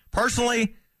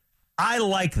 Personally, I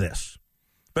like this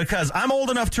because I'm old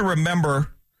enough to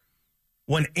remember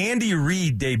when Andy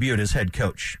Reid debuted as head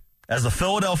coach as the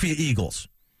Philadelphia Eagles.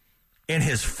 In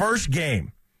his first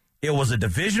game, it was a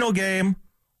divisional game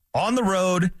on the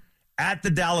road at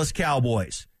the Dallas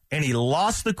Cowboys. And he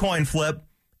lost the coin flip,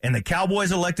 and the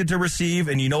Cowboys elected to receive.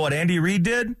 And you know what Andy Reid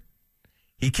did?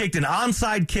 He kicked an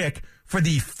onside kick for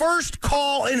the first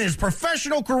call in his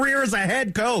professional career as a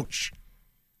head coach.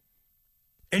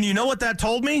 And you know what that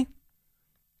told me?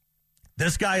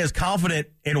 This guy is confident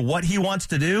in what he wants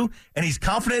to do, and he's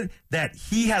confident that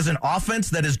he has an offense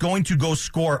that is going to go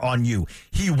score on you.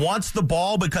 He wants the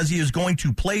ball because he is going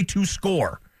to play to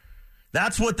score.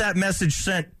 That's what that message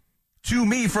sent to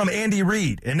me from Andy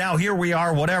Reid. And now here we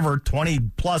are,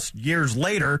 20-plus years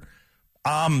later,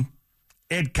 and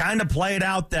it kind of played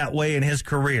out that way in his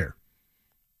career.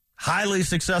 Highly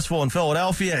successful in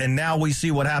Philadelphia, and now we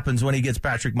see what happens when he gets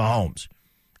Patrick Mahomes.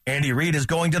 Andy Reid is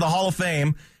going to the Hall of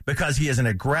Fame because he is an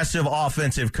aggressive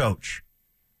offensive coach.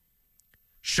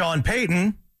 Sean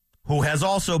Payton, who has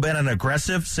also been an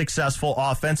aggressive, successful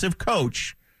offensive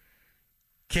coach,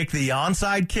 kicked the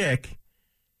onside kick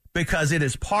because it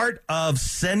is part of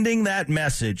sending that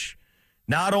message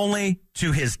not only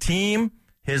to his team,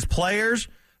 his players,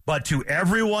 but to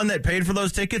everyone that paid for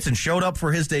those tickets and showed up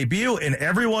for his debut and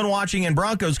everyone watching in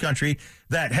Broncos country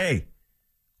that, hey,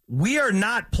 we are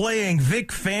not playing Vic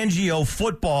Fangio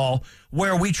football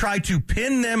where we try to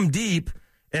pin them deep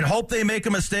and hope they make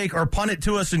a mistake or punt it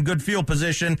to us in good field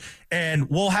position and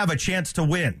we'll have a chance to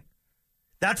win.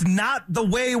 That's not the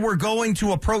way we're going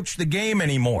to approach the game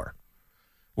anymore.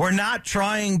 We're not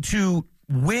trying to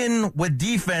win with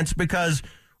defense because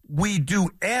we do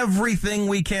everything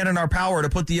we can in our power to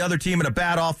put the other team in a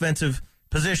bad offensive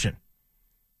position.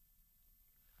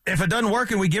 If it doesn't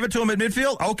work and we give it to them at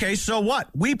midfield, okay, so what?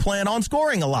 We plan on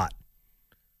scoring a lot.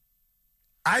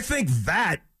 I think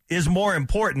that is more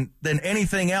important than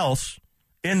anything else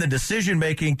in the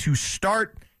decision-making to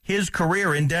start his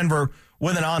career in Denver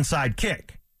with an onside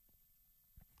kick.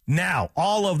 Now,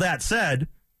 all of that said,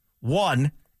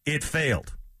 one, it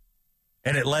failed.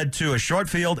 And it led to a short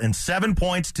field and 7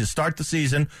 points to start the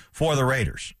season for the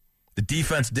Raiders. The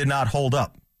defense did not hold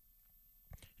up.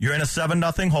 You're in a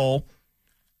 7-0 hole.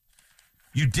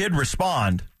 You did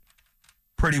respond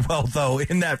pretty well, though,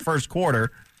 in that first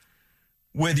quarter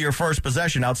with your first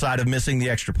possession outside of missing the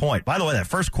extra point. By the way, that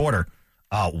first quarter,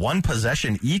 one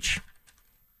possession each.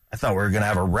 I thought we were going to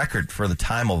have a record for the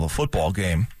time of a football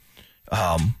game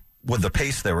with the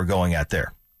pace they were going at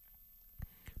there.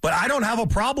 But I don't have a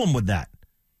problem with that.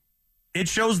 It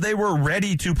shows they were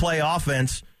ready to play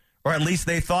offense, or at least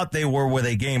they thought they were with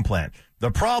a game plan.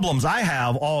 The problems I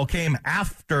have all came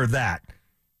after that,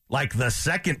 like the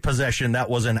second possession that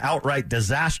was an outright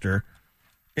disaster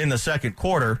in the second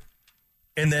quarter,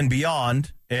 and then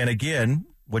beyond, and again,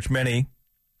 which many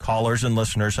callers and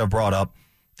listeners have brought up,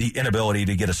 the inability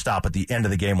to get a stop at the end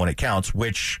of the game when it counts,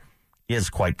 which is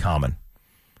quite common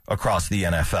across the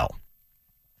NFL.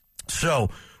 So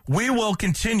we will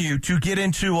continue to get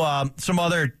into some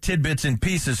other tidbits and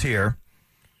pieces here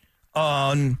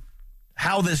on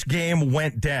how this game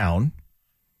went down,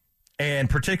 and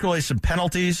particularly some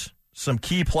penalties, some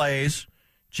key plays,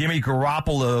 Jimmy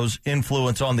Garoppolo's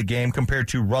influence on the game compared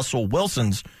to Russell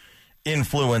Wilson's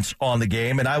influence on the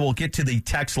game. And I will get to the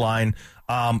text line.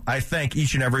 I thank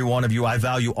each and every one of you. I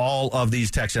value all of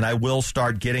these texts, and I will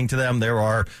start getting to them. There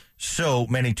are so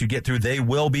many to get through. They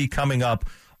will be coming up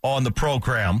on the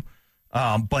program.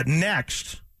 But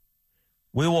next,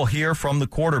 we will hear from the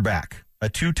quarterback. A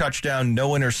 2-touchdown,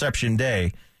 no interception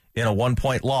day in a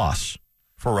 1-point loss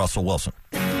for Russell Wilson.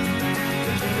 Denver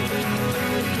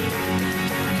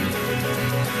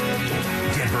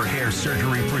Hair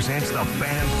Surgery presents the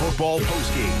Fan Football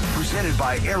Postgame, presented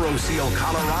by AeroSeal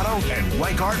Colorado and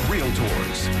Weikart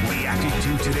Realtors. Reacting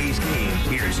to today's game,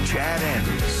 here's Chad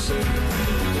Andrews.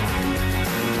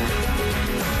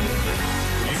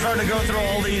 Starting to go through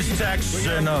all these texts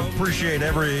and appreciate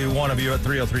every one of you at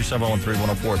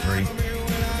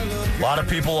 303-713-1043. A lot of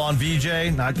people on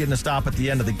VJ not getting a stop at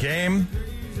the end of the game.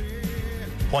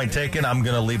 Point taken. I'm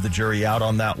going to leave the jury out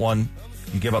on that one.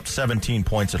 You give up 17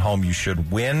 points at home, you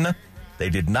should win.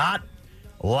 They did not.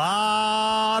 A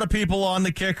lot of people on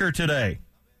the kicker today.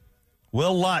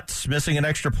 Will Lutz missing an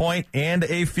extra point and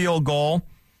a field goal.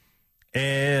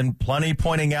 And plenty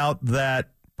pointing out that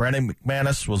Brandon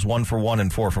McManus was 1 for 1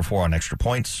 and 4 for 4 on extra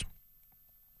points.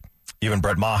 Even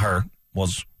Brett Maher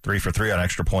was 3 for 3 on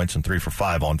extra points and 3 for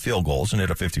 5 on field goals and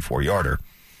hit a 54-yarder.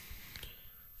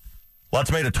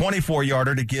 Lutz made a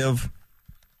 24-yarder to give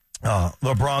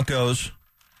the Broncos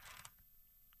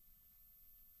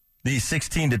the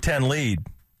 16-10 lead,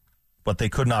 but they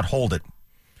could not hold it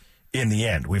in the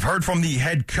end. We've heard from the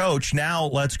head coach. Now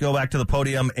let's go back to the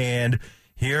podium and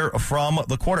hear from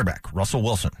the quarterback, Russell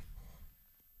Wilson.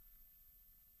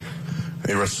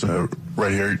 Hey, Russ,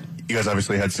 right here. You guys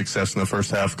obviously had success in the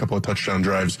first half, a couple of touchdown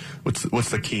drives. What's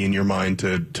the key in your mind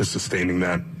to sustaining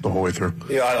that the whole way through?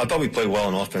 Yeah, I thought we played well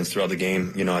on offense throughout the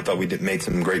game. You know, I thought we made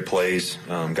some great plays.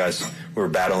 Guys, we were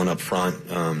battling up front.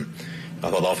 I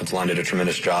thought the offensive line did a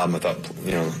tremendous job. I thought,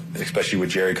 you know, especially with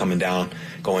Jerry going down,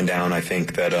 I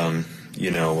think that, seeing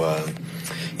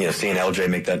LJ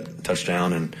make that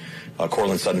touchdown and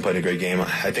Cortland Sutton played a great game.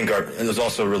 I think it was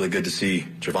also really good to see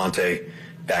Javonte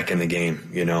back in the game,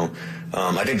 you know.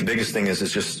 I think the biggest thing is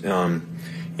just,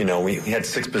 we had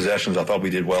 6 possessions. I thought we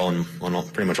did well on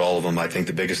pretty much all of them. I think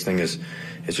the biggest thing is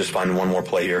just finding one more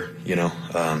play here, we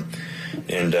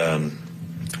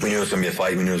knew it was going to be a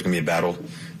fight. We knew it was going to be a battle.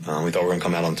 We thought we were going to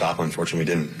come out on top. Unfortunately, we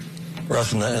didn't.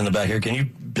 Russ, in the back here, can you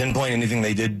pinpoint anything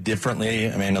they did differently?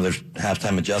 I mean, I know there's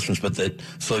halftime adjustments, but that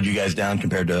slowed you guys down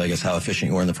compared to, I guess, how efficient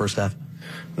you were in the first half?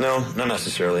 No, not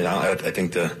necessarily. I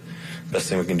think the best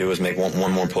thing we can do is make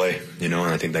one more play, and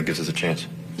I think that gives us a chance.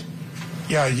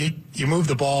 Yeah, you moved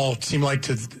the ball, it seemed like,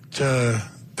 to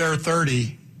their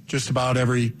 30 just about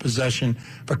every possession,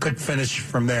 but couldn't finish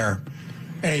from there.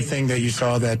 Anything that you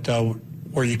saw that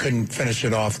where you couldn't finish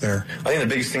it off there? I think the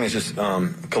biggest thing is just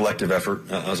collective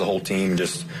effort as a whole team.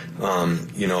 Just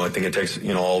I think it takes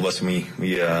all of us, and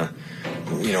we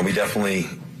definitely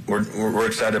we're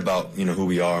excited about who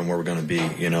we are and where we're going to be.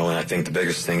 And I think the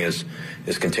biggest thing is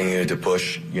continuing to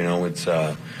push. It's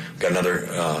got another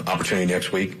opportunity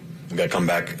next week. We've got to come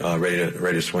back ready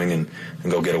to swing and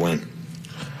go get a win.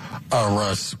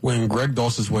 Russ, when Greg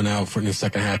Dulcich went out for the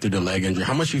second half due to leg injury,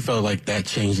 how much you felt like that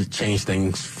changed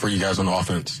things for you guys on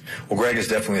offense? Well, Greg is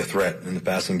definitely a threat in the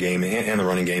passing game and the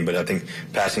running game, but I think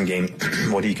passing game,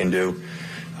 what he can do,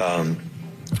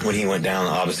 when he went down,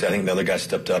 obviously I think the other guys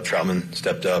stepped up. Troutman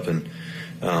stepped up, and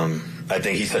I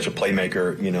think he's such a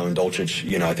playmaker, and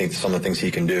Dulcich, I think some of the things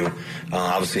he can do.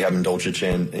 Obviously having Dulcich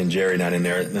and Jerry not in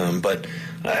there, but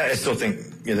I still think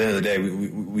at the end of the day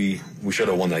we should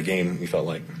have won that game, we felt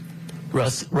like.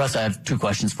 Russ, I have 2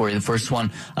 questions for you. The first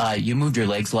one, you moved your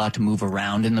legs a lot to move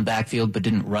around in the backfield, but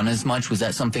didn't run as much. Was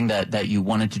that something that you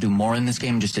wanted to do more in this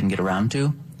game and just didn't get around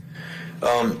to?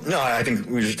 No, I think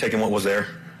we were just taking what was there.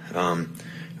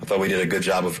 I thought we did a good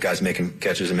job of guys making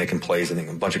catches and making plays. I think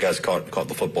a bunch of guys caught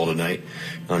the football tonight.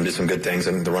 Did some good things.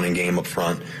 I think the running game up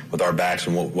front with our backs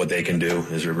and what they can do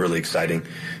is really exciting.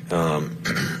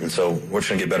 And so we're just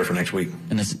going to get better for next week.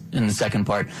 In the second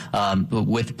part,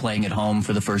 with playing at home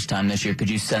for the first time this year,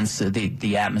 could you sense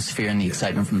the atmosphere and the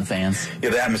excitement from the fans? Yeah,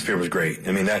 the atmosphere was great.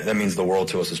 I mean, that means the world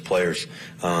to us as players.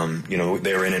 They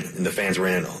were in it, and the fans were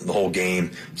in it the whole game,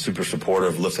 super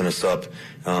supportive, lifting us up,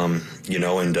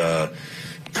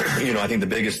 I think the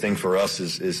biggest thing for us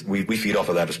is we feed off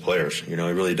of that as players. It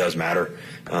really does matter.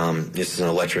 This is an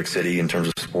electric city in terms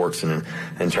of sports and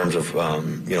in terms of,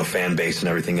 fan base and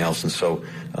everything else. And so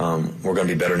we're going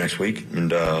to be better next week,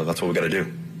 and that's what we've got to do.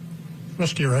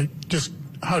 Rusty, right? Just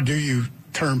how do you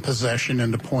turn possession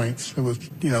into points? It was,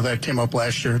 that came up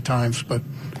last year at times, but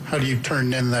how do you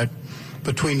turn in that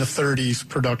between the 30s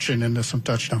production into some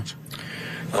touchdowns?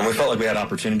 We felt like we had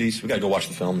opportunities. We got to go watch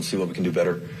the film and see what we can do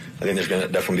better. I think there's going to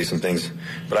definitely be some things.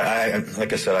 But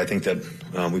like I said, I think that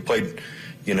we played,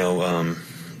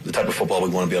 the type of football we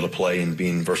want to be able to play and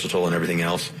being versatile and everything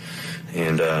else.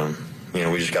 And,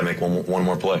 we just got to make one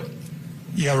more play.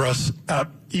 Yeah, Russ,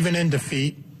 even in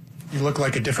defeat, you look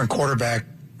like a different quarterback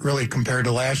really compared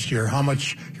to last year. How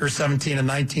much, you're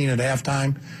 17-19 at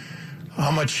halftime.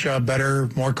 How much better,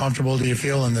 more comfortable do you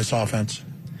feel in this offense?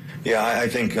 Yeah, I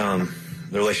think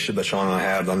the relationship that Sean and I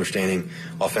have, the understanding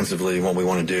offensively what we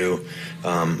want to do.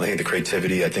 I think the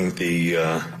creativity. I think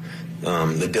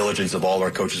the diligence of all of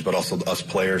our coaches, but also us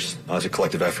players as a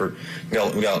collective effort. We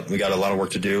got a lot of work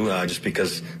to do just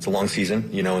because it's a long season.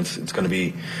 It's going to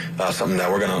be something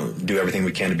that we're going to do everything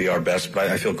we can to be our best. But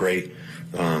I feel great.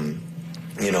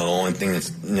 The only thing that's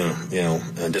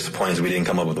disappointing is we didn't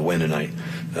come up with a win tonight,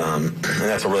 and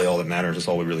that's really all that matters. That's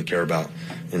all we really care about.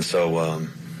 And so,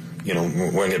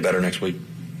 we're going to get better next week.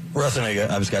 Russ, I know you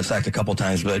obviously got sacked a couple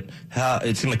times, but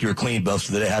it seemed like you were clean most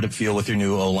of the day. How did it feel with your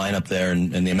new O-line up there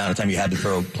and the amount of time you had to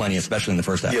throw plenty, especially in the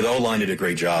first half? Yeah, the O-line did a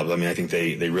great job. I mean, I think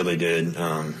they really did.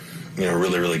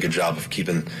 Really, really good job of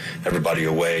keeping everybody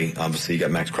away. Obviously, you got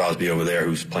Max Crosby over there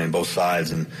who's playing both sides,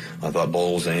 and I thought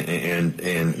Bowles and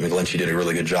McGlinchey did a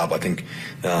really good job. I think,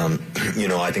 I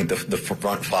think the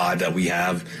front five that we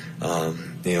have,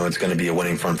 it's going to be a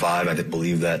winning front five. I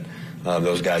believe that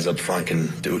those guys up front can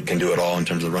do it all in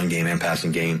terms of the run game and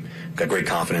passing game. Got great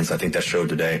confidence. I think that showed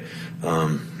today.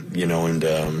 Yeah.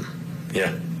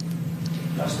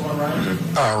 That's the one,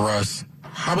 right? Russ,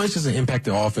 how much does it impact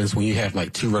the offense when you have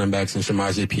like 2 running backs in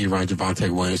Shamaje P. Ryan, Javonte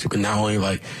Williams, who can not only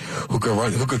who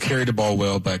could carry the ball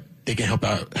well, but they can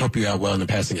help you out well in the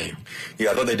passing game? Yeah,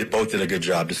 I thought they both did a good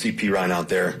job. To see P. Ryan out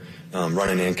there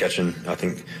running and catching, I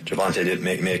think Javonte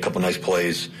made a couple nice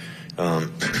plays.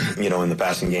 In the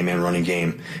passing game and running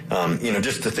game.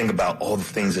 Just to think about all the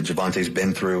things that Javante's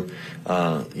been through,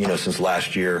 since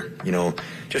last year,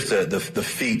 just the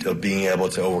feat of being able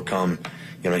to overcome,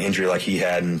 an injury like he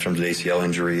had in terms of ACL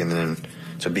injury and then,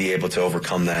 to be able to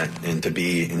overcome that and to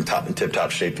be in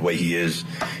tip-top shape the way he is,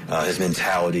 his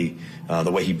mentality,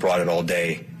 the way he brought it all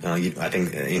day. I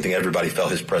think everybody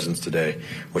felt his presence today,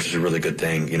 which is a really good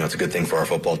thing. It's a good thing for our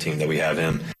football team that we have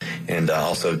him. And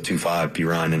also 2-5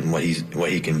 Piran and what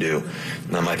he can do.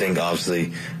 I think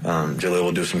obviously Jalil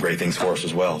will do some great things for us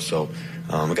as well. So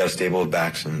we got a stable of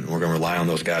backs, and we're going to rely on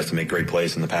those guys to make great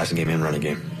plays in the passing game and running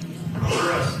game.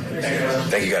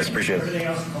 Thank you guys, appreciate it.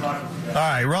 All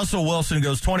right, Russell Wilson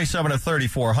goes 27 of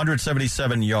 34,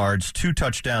 177 yards, 2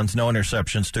 touchdowns, no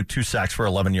interceptions, took 2 sacks for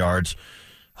 11 yards,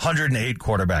 108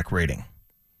 quarterback rating.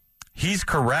 He's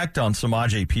correct on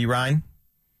Samaje Perine,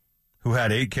 who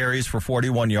had 8 carries for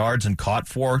 41 yards and caught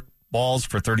 4 balls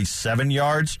for 37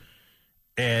 yards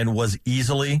and was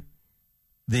easily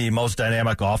the most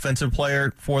dynamic offensive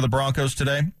player for the Broncos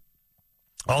today.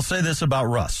 I'll say this about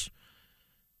Russ.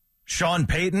 Sean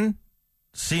Payton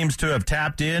seems to have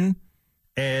tapped in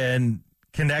and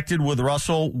connected with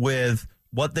Russell with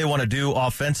what they want to do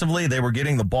offensively. They were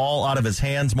getting the ball out of his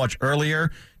hands much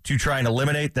earlier to try and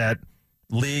eliminate that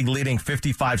league-leading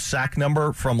 55 sack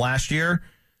number from last year.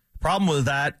 Problem with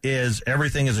that is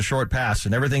everything is a short pass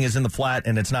and everything is in the flat,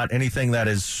 and it's not anything that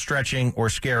is stretching or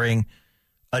scaring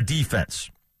a defense.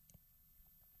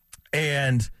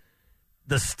 And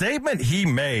the statement he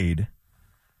made,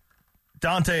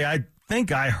 Dante, I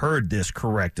think I heard this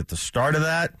correct at the start of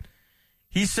that.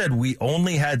 He said we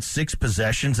only had 6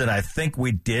 possessions, and I think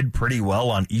we did pretty well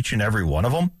on each and every one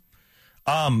of them.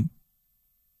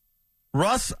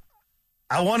 Russ,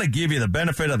 I want to give you the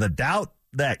benefit of the doubt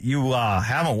that you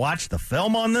haven't watched the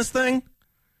film on this thing,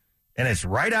 and it's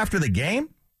right after the game.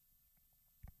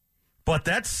 But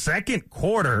that second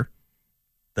quarter,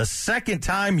 the second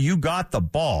time you got the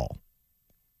ball,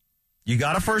 you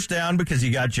got a first down because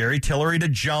you got Jerry Tillery to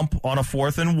jump on a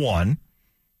 4th and 1.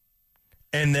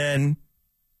 And then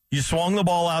you swung the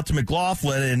ball out to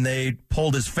McLaughlin and they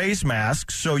pulled his face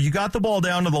mask. So you got the ball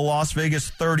down to the Las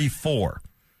Vegas 34.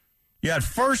 You had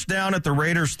first down at the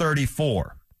Raiders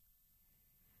 34.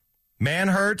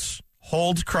 Manhertz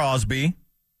holds Crosby.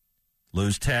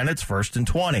 Lose 10. It's 1st and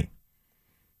 20.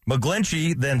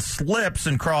 McGlinchey then slips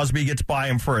and Crosby gets by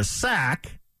him for a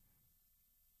sack.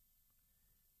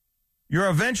 Now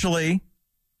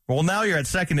you're at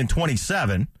 2nd and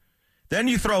 27. Then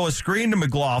you throw a screen to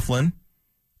McLaughlin.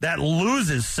 That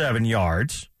loses 7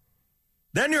 yards.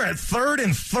 Then you're at 3rd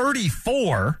and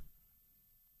 34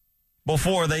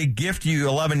 before they gift you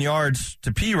 11 yards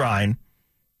to Perine,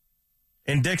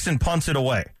 and Dixon punts it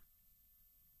away.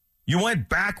 You went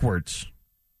backwards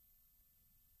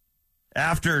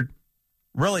after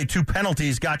really 2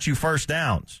 penalties got you first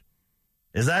downs.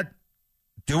 Is that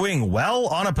doing well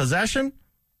on a possession?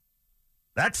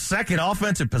 That second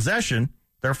offensive possession,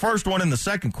 their first one in the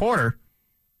second quarter,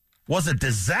 was a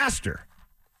disaster.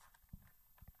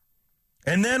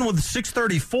 And then with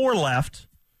 6:34 left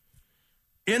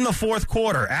in the fourth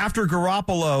quarter, after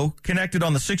Garoppolo connected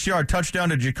on the 6-yard touchdown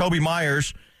to Jacoby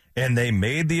Myers, and they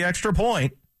made the extra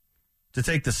point to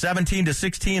take the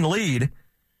 17-16 lead,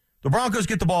 the Broncos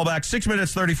get the ball back, 6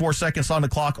 minutes, 34 seconds on the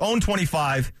clock, own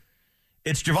 25.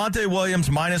 It's Javonte Williams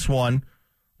 -1.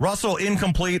 Russell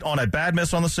incomplete on a bad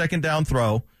miss on the second down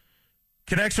throw.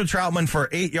 Connects with Troutman for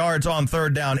 8 yards on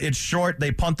third down. It's short.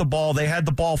 They punt the ball. They had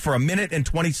the ball for 1 minute and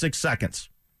 26 seconds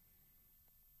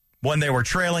when they were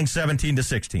trailing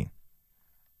 17-16.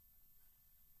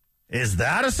 Is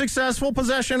that a successful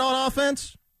possession on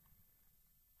offense?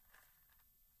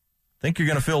 I think you're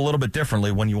going to feel a little bit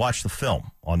differently when you watch the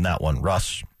film on that one,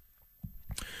 Russ.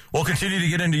 We'll continue to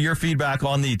get into your feedback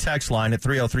on the text line at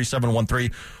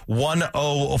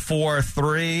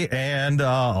 303-713-1043, and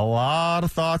a lot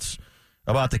of thoughts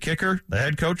about the kicker, the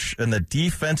head coach, and the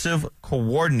defensive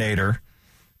coordinator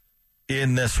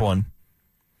in this one.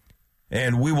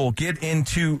 And we will get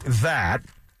into that.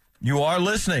 You are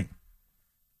listening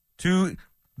to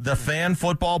the Fan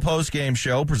Football Postgame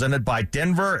Show presented by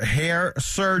Denver Hair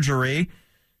Surgery.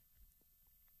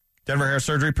 Denver Hair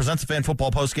Surgery presents the Fan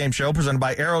Football Postgame Show presented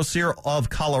by Aero Seal of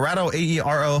Colorado,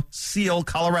 AERO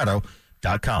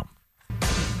SealColorado.com.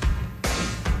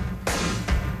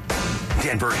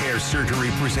 Denver Hair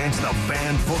Surgery presents the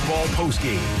Fan Football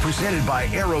Postgame, presented by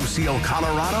Aero Seal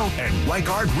Colorado and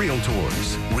Weikart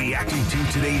Realtors. Reacting to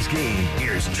today's game,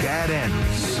 here's Chad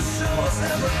Andrews.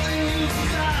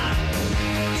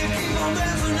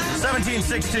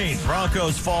 17-16,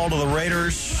 Broncos fall to the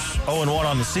Raiders, 0-1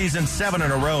 on the season, 7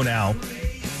 in a row now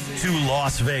to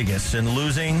Las Vegas. And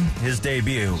losing his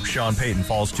debut, Sean Payton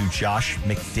falls to Josh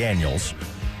McDaniels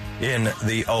in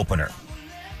the opener.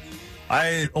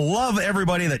 I love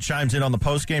everybody that chimes in on the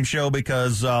postgame show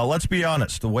because, let's be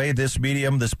honest, the way this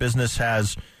medium, this business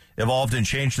has evolved and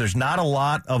changed, there's not a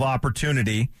lot of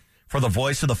opportunity for the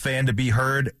voice of the fan to be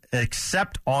heard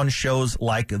except on shows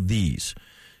like these.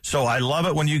 So I love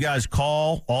it when you guys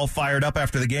call all fired up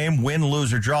after the game, win,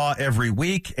 lose, or draw every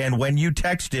week. And when you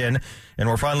text in, and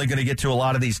we're finally going to get to a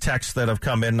lot of these texts that have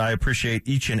come in, I appreciate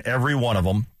each and every one of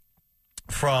them.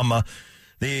 From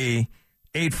the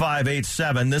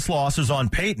 8587, this loss is on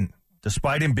Peyton.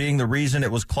 Despite him being the reason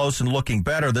it was close and looking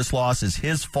better, this loss is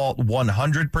his fault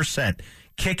 100%.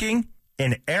 Kicking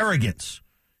and arrogance.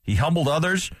 He humbled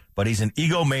others, but he's an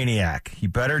egomaniac. He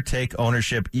better take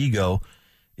ownership. Ego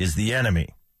is the enemy.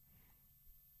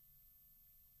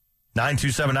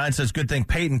 9279 says, good thing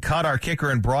Peyton cut our kicker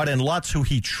and brought in Lutz, who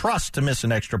he trusts to miss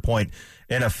an extra point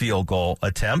in a field goal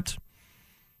attempt.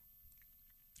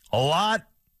 A lot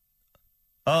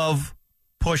of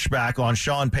pushback on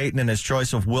Sean Payton and his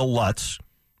choice of Will Lutz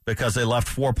because they left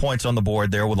 4 points on the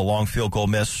board there with a long field goal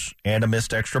miss and a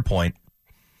missed extra point.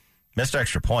 Missed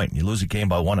extra point. You lose a game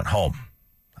by 1 at home.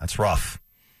 That's rough.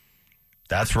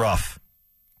 That's rough.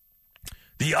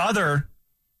 The other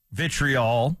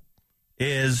vitriol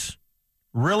is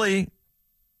really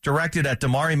directed at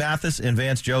Damari Mathis and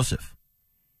Vance Joseph.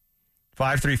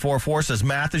 5344 says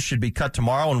Mathis should be cut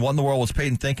tomorrow, and what in the world was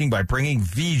Peyton thinking by bringing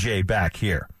VJ back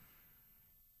here?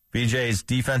 VJ's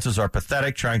defenses are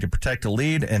pathetic, trying to protect a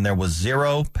lead, and there was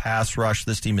zero pass rush.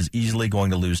 This team is easily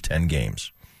going to lose 10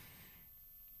 games.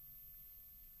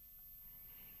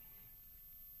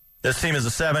 This team is a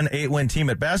 7-8 win team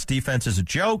at best. Defense is a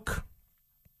joke.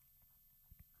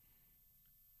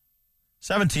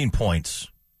 17 points.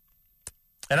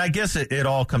 And I guess it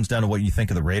all comes down to what you think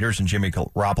of the Raiders and Jimmy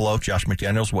Garoppolo, Josh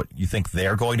McDaniels, what you think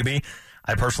they're going to be.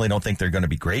 I personally don't think they're going to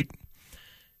be great.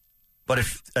 But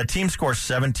if a team scores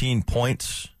 17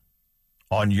 points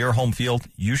on your home field,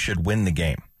 you should win the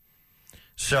game.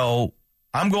 So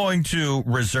I'm going to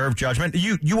reserve judgment.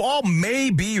 You all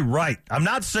may be right. I'm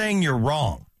not saying you're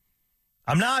wrong.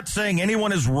 I'm not saying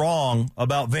anyone is wrong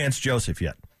about Vance Joseph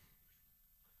yet.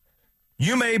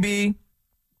 You may be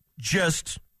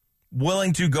just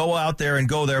willing to go out there and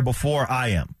go there before I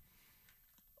am.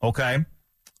 Okay?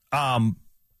 I'm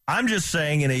just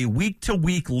saying in a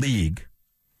week-to-week league,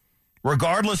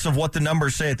 regardless of what the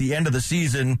numbers say at the end of the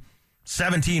season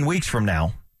 17 weeks from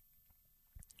now,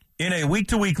 in a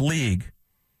week-to-week league,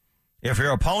 if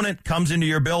your opponent comes into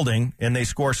your building and they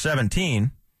score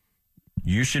 17,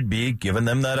 you should be giving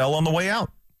them that L on the way out.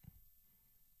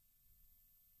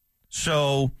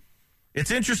 So it's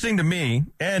interesting to me,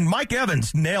 and Mike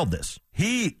Evans nailed this.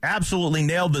 He absolutely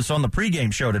nailed this on the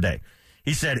pregame show today.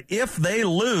 He said, if they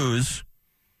lose,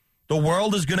 the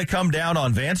world is going to come down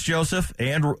on Vance Joseph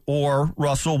and or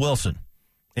Russell Wilson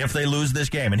if they lose this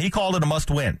game. And he called it a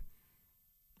must-win.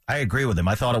 I agree with him.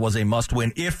 I thought it was a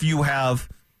must-win if you have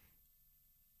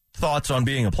thoughts on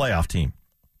being a playoff team.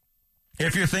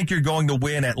 If you think you're going to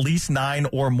win at least 9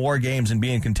 or more games and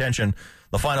be in contention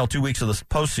the final 2 weeks of the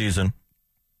postseason,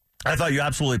 I thought you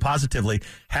absolutely positively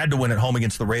had to win at home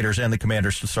against the Raiders and the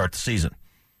Commanders to start the season.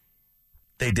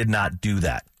 They did not do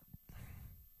that.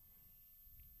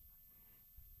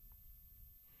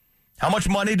 How much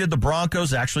money did the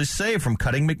Broncos actually save from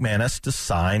cutting McManus to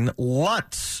sign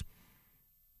Lutz?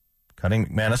 Cutting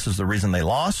McManus is the reason they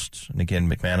lost. And again,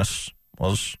 McManus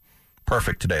was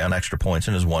perfect today on extra points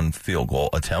in his one field goal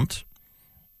attempt.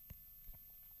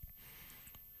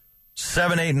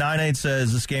 7898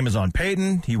 says this game is on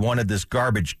Peyton. He wanted this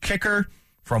garbage kicker.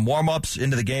 From warm-ups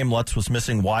into the game, Lutz was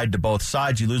missing wide to both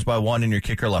sides. You lose by 1 and your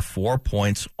kicker left 4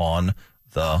 points on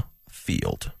the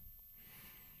field.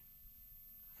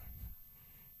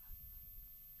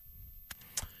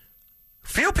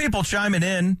 Few people chiming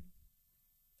in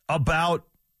about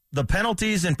the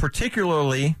penalties and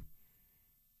particularly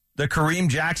the Kareem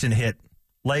Jackson hit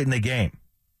late in the game.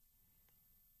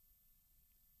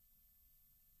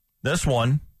 This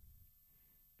one,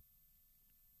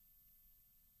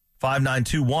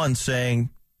 5921,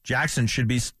 saying Jackson should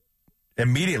be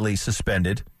immediately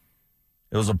suspended.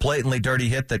 It was a blatantly dirty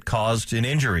hit that caused an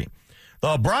injury.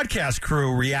 The broadcast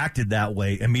crew reacted that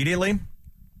way immediately.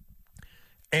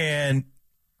 And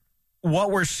what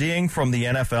we're seeing from the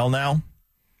NFL now,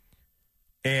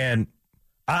 and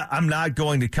I'm not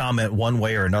going to comment one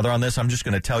way or another on this. I'm just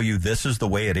going to tell you this is the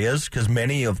way it is, because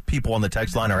many of people on the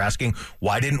text line are asking,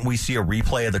 why didn't we see a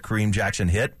replay of the Kareem Jackson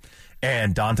hit?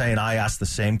 And Dante and I asked the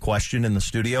same question in the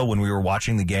studio when we were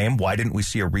watching the game. Why didn't we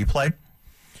see a replay?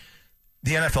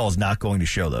 The NFL is not going to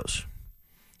show those.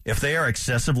 If they are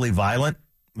excessively violent,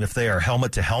 if they are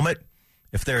helmet to helmet,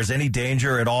 if there is any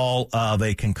danger at all of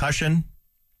a concussion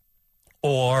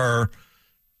or,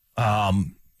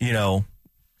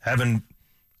 heaven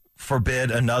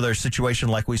forbid, another situation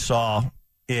like we saw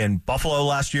in Buffalo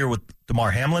last year with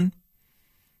DeMar Hamlin,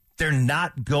 they're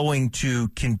not going to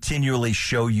continually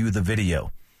show you the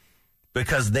video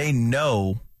because they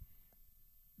know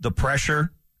the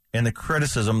pressure and the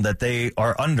criticism that they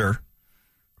are under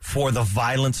for the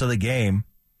violence of the game,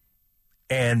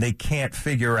 and they can't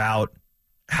figure out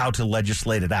how to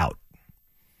legislate it out.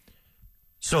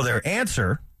 So their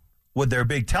answer with their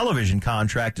big television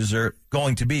contract is they're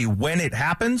going to be, when it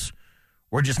happens,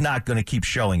 we're just not going to keep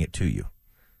showing it to you.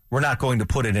 We're not going to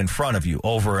put it in front of you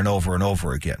over and over and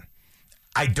over again.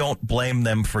 I don't blame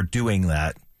them for doing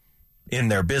that in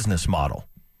their business model.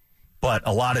 But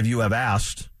a lot of you have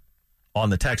asked on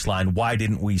the text line, why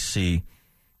didn't we see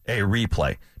a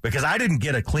replay? Because I didn't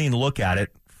get a clean look at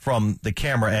it from the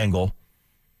camera angle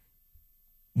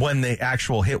when the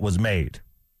actual hit was made.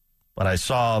 But I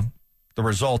saw the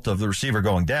result of the receiver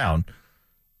going down.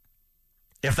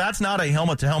 If that's not a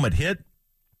helmet-to-helmet hit,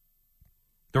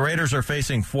 the Raiders are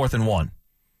facing 4th and 1.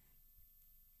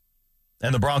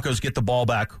 And the Broncos get the ball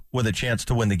back with a chance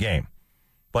to win the game.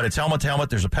 But it's helmet-to-helmet.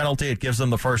 There's a penalty. It gives them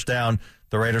the first down.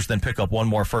 The Raiders then pick up one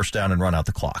more first down and run out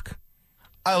the clock.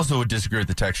 I also would disagree with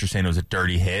the texter saying it was a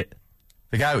dirty hit.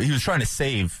 The guy, he was trying to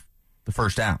save the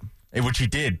first down, which he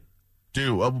did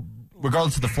do.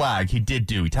 Regardless of the flag, he did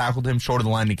do. He tackled him short of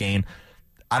the line to gain.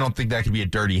 I don't think that could be a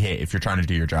dirty hit if you're trying to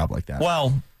do your job like that.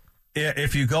 Well,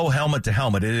 if you go helmet to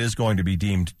helmet, it is going to be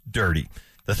deemed dirty.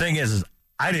 The thing is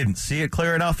I didn't see it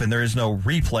clear enough, and there is no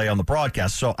replay on the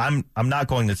broadcast, so I'm not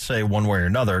going to say one way or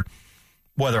another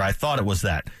whether I thought it was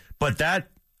that. But that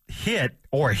hit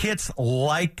or hits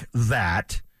like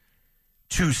that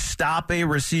to stop a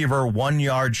receiver 1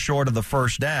 yard short of the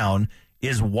first down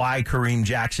is why Kareem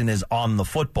Jackson is on the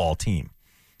football team.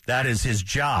 That is his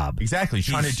job. Exactly.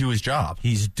 He's trying to do his job.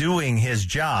 He's doing his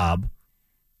job,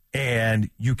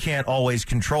 and you can't always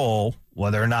control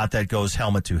whether or not that goes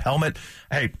helmet to helmet.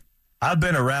 Hey, I've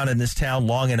been around in this town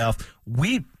long enough.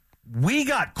 We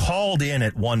got called in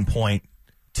at one point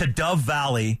to Dove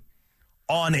Valley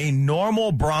on a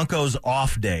normal Broncos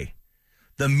off day.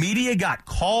 The media got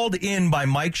called in by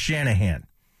Mike Shanahan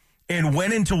and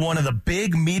went into one of the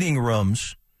big meeting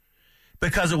rooms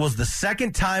because it was the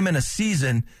second time in a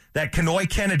season that Kenoy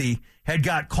Kennedy had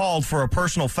got called for a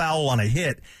personal foul on a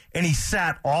hit, and he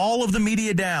sat all of the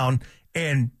media down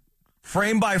and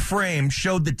frame by frame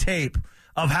showed the tape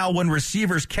of how when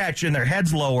receivers catch and their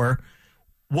heads lower,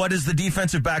 what is the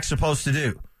defensive back supposed to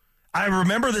do? I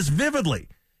remember this vividly.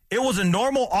 It was a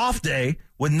normal off day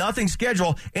with nothing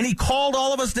scheduled, and he called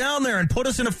all of us down there and put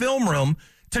us in a film room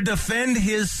to defend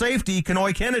his safety,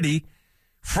 Kenoy Kennedy,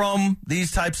 from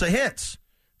these types of hits.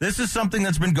 This is something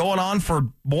that's been going on for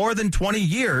more than 20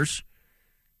 years.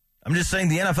 I'm just saying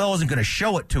the NFL isn't going to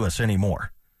show it to us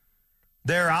anymore.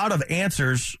 They're out of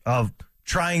answers of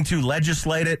trying to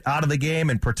legislate it out of the game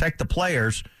and protect the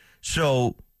players.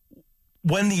 So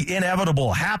when the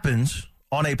inevitable happens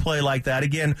on a play like that,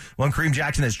 again, when Kareem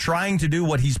Jackson is trying to do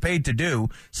what he's paid to do,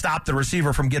 stop the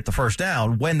receiver from get the first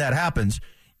down, when that happens,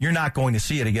 you're not going to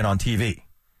see it again on TV.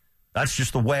 That's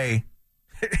just the way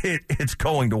it's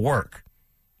going to work.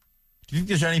 Do you think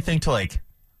there's anything to, I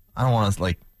don't want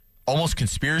to, almost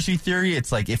conspiracy theory?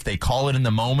 It's like if they call it in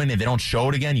the moment, if they don't show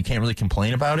it again, you can't really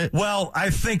complain about it? Well, I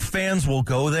think fans will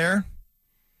go there.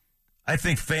 I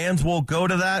think fans will go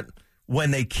to that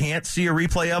when they can't see a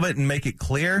replay of it and make it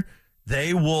clear.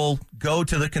 They will go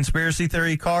to the conspiracy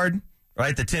theory card,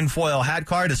 right? The tinfoil hat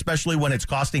card, especially when it's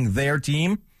costing their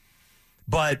team.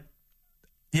 But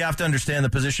you have to understand the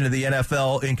position of the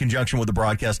NFL in conjunction with the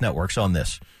broadcast networks on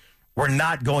this. We're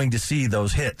not going to see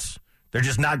those hits. They're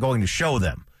just not going to show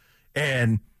them.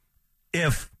 And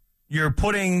if you're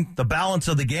putting the balance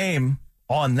of the game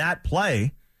on that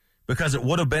play, because it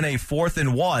would have been a 4th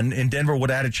and 1, and Denver would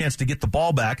have had a chance to get the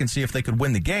ball back and see if they could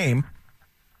win the game,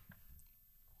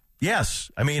 yes,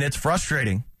 I mean, it's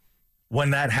frustrating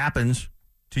when that happens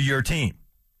to your team.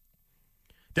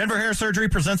 Denver Hair Surgery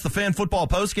presents the Fan Football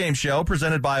Postgame Show,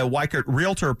 presented by Weikert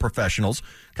Realtor Professionals.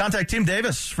 Contact Tim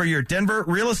Davis for your Denver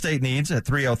real estate needs at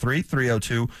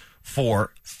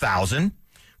 303-302-4000.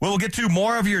 We'll get to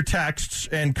more of your texts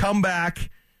and come back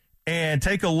and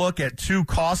take a look at 2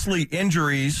 costly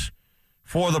injuries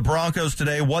for the Broncos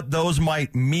today, what those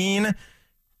might mean,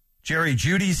 Jerry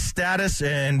Jeudy's status,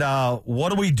 and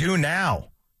what do we do now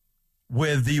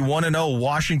with the 1-0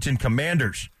 Washington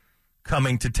Commanders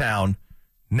coming to town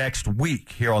next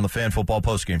week here on the Fan Football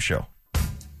Postgame Show.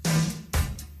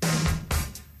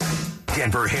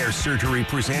 Denver Hair Surgery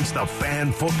presents the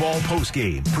Fan Football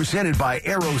Postgame, presented by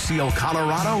AeroSeal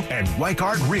Colorado and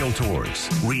Weikart Realtors.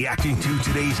 Reacting to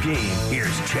today's game,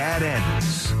 here's Chad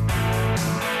Andrews.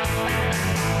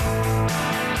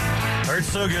 Hurts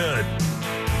so good.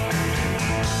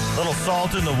 Little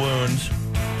salt in the wounds.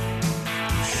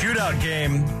 Shootout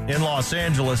game in Los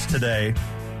Angeles today.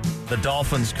 The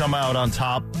Dolphins come out on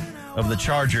top of the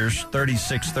Chargers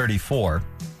 36-34,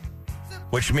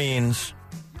 which means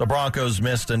the Broncos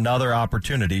missed another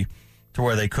opportunity to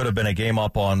where they could have been a game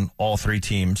up on all three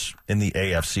teams in the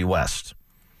AFC West.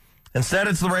 Instead,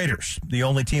 it's the Raiders, the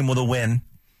only team with a win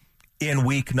in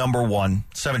week number 1,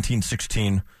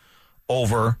 17-16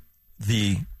 over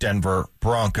the Denver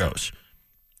Broncos.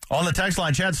 On the text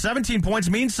line, Chad, 17 points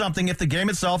means something if the game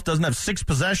itself doesn't have 6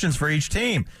 possessions for each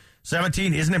team.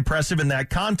 17 isn't impressive in that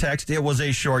context. It was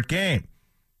a short game.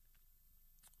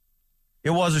 It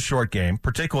was a short game,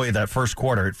 particularly that first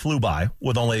quarter. It flew by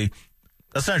with only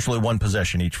essentially 1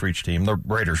 possession each for each team. The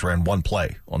Raiders ran 1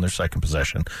 play on their second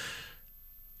possession.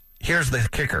 Here's the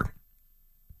kicker.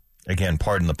 Again,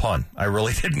 pardon the pun. I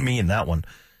really didn't mean that one.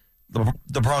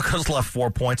 The Broncos left 4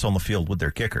 points on the field with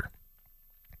their kicker.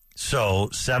 So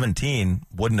 17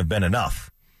 wouldn't have been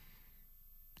enough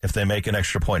if they make an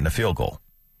extra point in a field goal.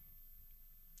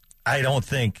 I don't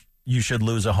think you should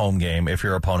lose a home game if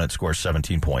your opponent scores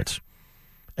 17 points.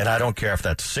 And I don't care if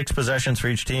that's 6 possessions for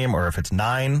each team or if it's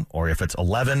 9 or if it's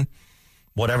 11,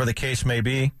 whatever the case may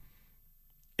be.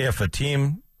 If a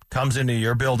team comes into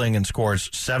your building and scores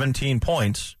 17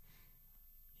 points,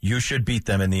 you should beat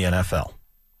them in the NFL.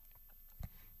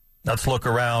 Let's look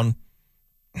around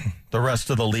the rest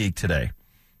of the league today.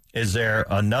 Is there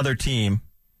another team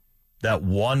that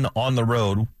won on the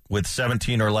road with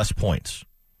 17 or less points?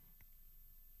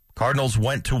 Cardinals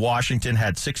went to Washington,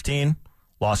 had 16,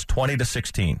 lost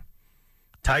 20-16.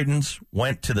 Titans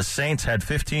went to the Saints, had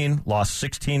 15, lost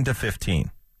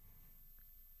 16-15.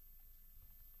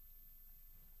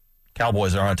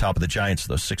 Cowboys are on top of the Giants,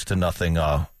 though,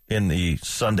 6-0 in the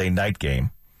Sunday night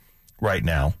game right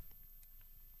now.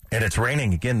 And it's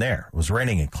raining again there. It was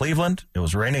raining in Cleveland. It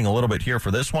was raining a little bit here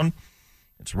for this one.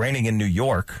 It's raining in New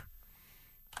York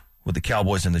with the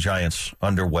Cowboys and the Giants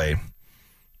underway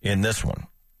in this one.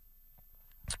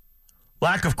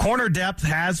 Lack of corner depth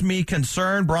has me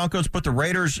concerned. Broncos put the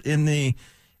Raiders in the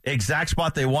exact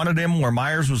spot they wanted him, where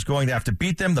Myers was going to have to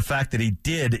beat them. The fact that he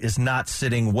did is not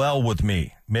sitting well with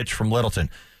me. Mitch from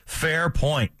Littleton. Fair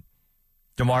point.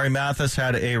 Damari Mathis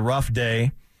had a rough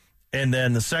day. And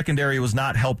then the secondary was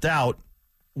not helped out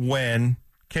when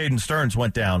Caden Stearns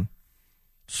went down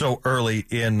so early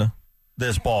in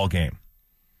this ball game.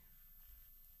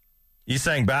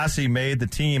 Isang Bassi made the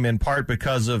team in part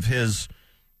because of his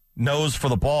nose for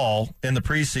the ball in the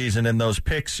preseason and those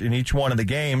picks in each one of the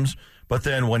games. But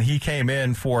then when he came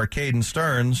in for Caden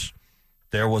Stearns,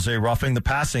 there was a roughing the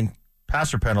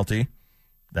passer penalty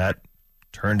that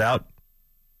turned out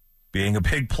being a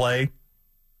big play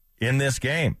in this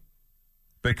game,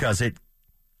 because it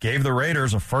gave the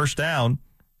Raiders a first down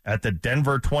at the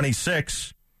Denver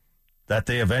 26 that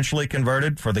they eventually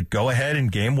converted for the go-ahead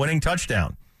and game-winning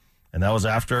touchdown. And that was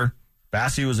after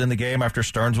Bassi was in the game, after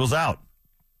Stearns was out.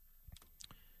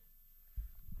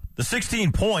 The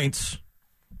 16 points,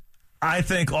 I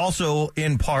think also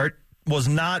in part, was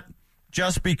not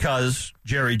just because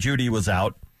Jerry Jeudy was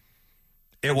out.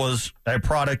 It was a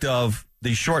product of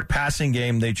the short passing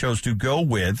game they chose to go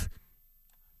with,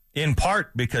 in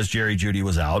part because Jerry Jeudy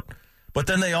was out. But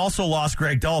then they also lost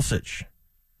Greg Dulcich,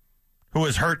 who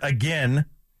is hurt again.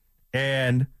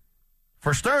 And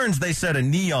for Stearns, they said a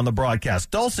knee on the broadcast.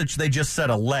 Dulcich, they just said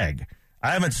a leg.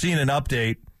 I haven't seen an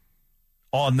update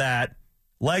on that.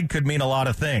 Leg could mean a lot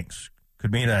of things.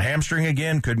 Could mean a hamstring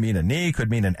again, could mean a knee,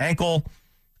 could mean an ankle.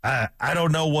 I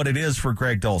don't know what it is for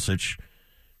Greg Dulcich.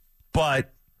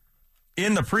 But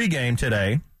in the pregame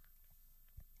today,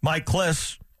 Mike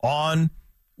Kliss on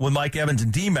with Mike Evans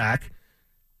and D-Mac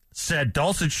said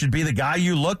Dulcich should be the guy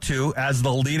you look to as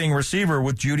the leading receiver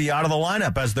with Jeudy out of the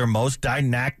lineup as their most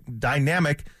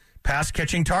dynamic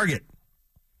pass-catching target.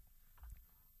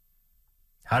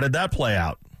 How did that play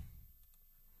out?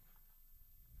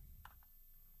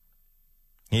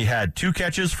 He had 2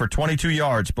 catches for 22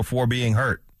 yards before being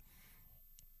hurt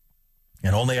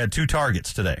and only had 2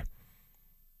 targets today.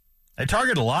 They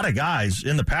targeted a lot of guys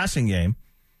in the passing game.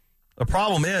 The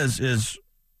problem is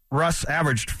Russ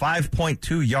averaged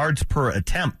 5.2 yards per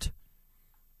attempt.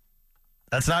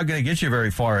 That's not going to get you very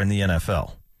far in the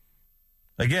NFL.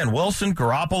 Again, Wilson,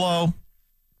 Garoppolo,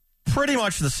 pretty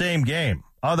much the same game,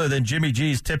 other than Jimmy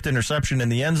G's tipped interception in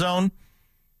the end zone.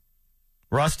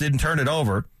 Russ didn't turn it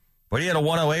over. but he had a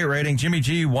 108 rating. Jimmy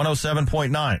G,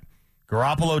 107.9.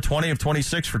 Garoppolo, 20 of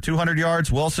 26 for 200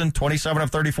 yards. Wilson, 27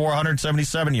 of 34,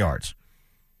 177 yards.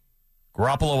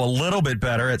 Garoppolo a little bit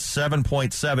better at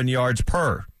 7.7 yards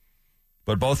per,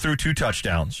 but both threw 2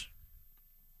 touchdowns.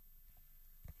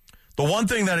 The one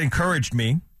thing that encouraged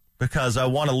me, because I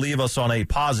want to leave us on a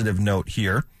positive note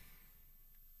here,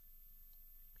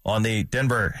 on the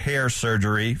Denver Hair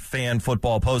Surgery Fan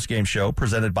Football Postgame Show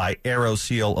presented by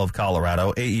AeroSeal of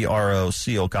Colorado,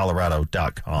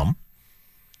 AeroSealColorado.com.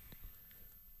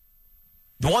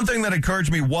 The one thing that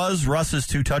encouraged me was Russ's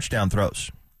 2 touchdown throws.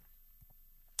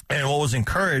 And what was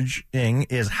encouraging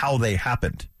is how they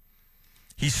happened.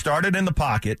 He started in the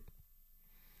pocket,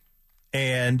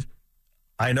 and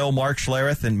I know Mark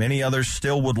Schlereth and many others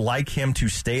still would like him to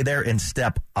stay there and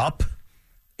step up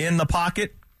in the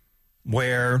pocket,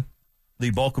 where the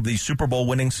bulk of these Super Bowl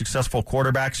winning successful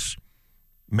quarterbacks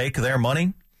make their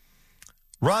money.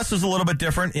 Russ is a little bit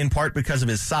different, in part because of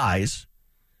his size.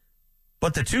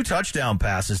 But the 2 touchdown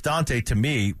passes, Dante, to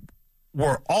me,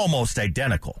 were almost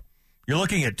identical. You're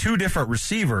looking at 2 different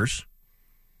receivers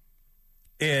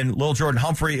in Lil Jordan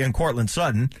Humphrey and Cortland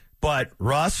Sutton, but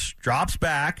Russ drops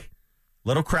back,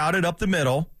 little crowded up the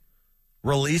middle,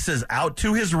 releases out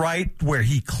to his right where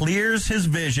he clears his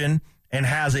vision and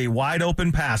has a wide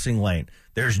open passing lane.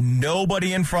 There's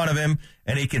nobody in front of him,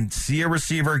 and he can see a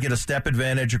receiver get a step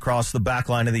advantage across the back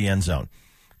line of the end zone.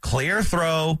 Clear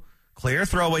throw, clear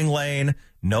throwing lane,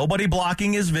 nobody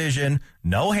blocking his vision,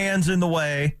 no hands in the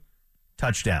way,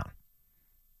 touchdown.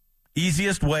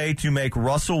 Easiest way to make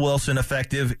Russell Wilson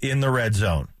effective in the red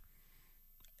zone.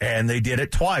 And they did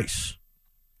it twice.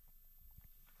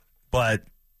 But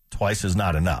twice is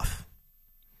not enough.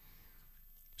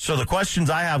 So the questions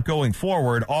I have going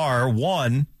forward are,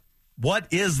 1, what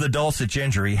is the Dulcich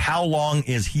injury? How long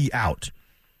is he out?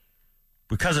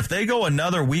 Because if they go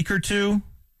another week or 2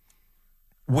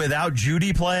 without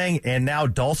Judy playing and now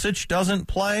Dulcich doesn't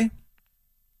play,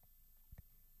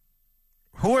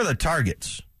 who are the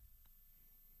targets?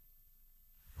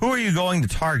 Who are you going to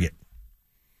target?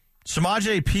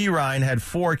 Samaje Perine had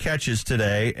 4 catches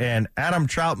today, and Adam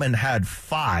Troutman had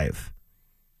 5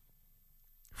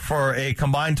 for a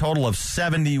combined total of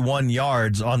 71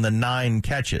 yards on the 9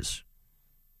 catches.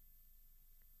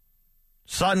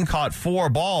 Sutton caught 4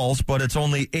 balls, but it's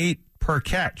only 8 per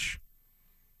catch.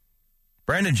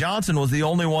 Brandon Johnson was the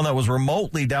only one that was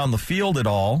remotely down the field at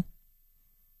all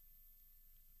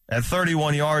at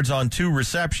 31 yards on 2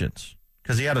 receptions,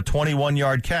 because he had a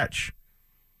 21-yard catch.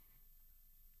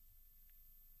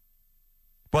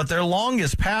 But their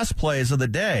longest pass plays of the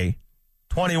day,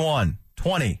 21,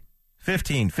 20,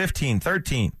 15, 15,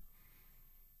 13.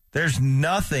 There's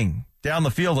nothing down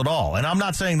the field at all. And I'm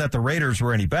not saying that the Raiders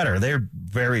were any better. They're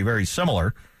very, very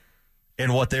similar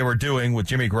in what they were doing with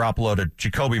Jimmy Garoppolo to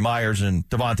Jacoby Myers and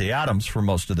Devontae Adams for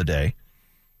most of the day.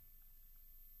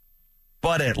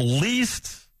 But at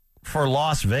least for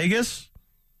Las Vegas,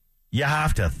 you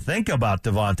have to think about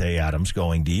Devontae Adams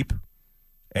going deep.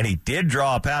 And he did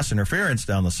draw a pass interference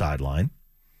down the sideline.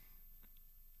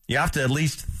 You have to at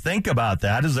least think about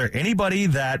that. Is there anybody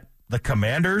that the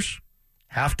Commanders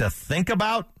have to think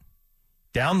about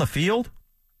down the field?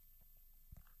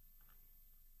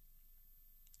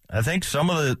 I think some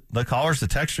of the callers, the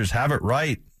texters, have it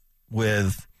right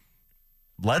with,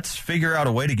 let's figure out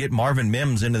a way to get Marvin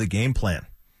Mims into the game plan.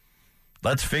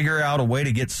 Let's figure out a way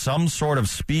to get some sort of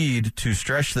speed to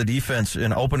stretch the defense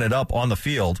and open it up on the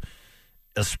field,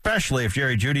 especially if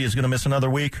Jerry Jeudy is going to miss another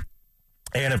week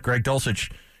and if Greg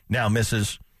Dulcich now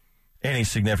misses any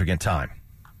significant time.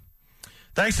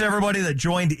 Thanks to everybody that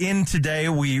joined in today.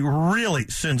 We really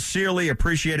sincerely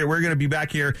appreciate it. We're going to be back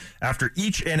here after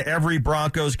each and every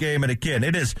Broncos game. And again,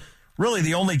 it is really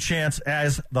the only chance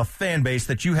as the fan base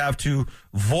that you have to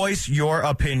voice your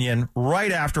opinion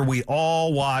right after we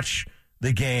all watch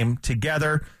the game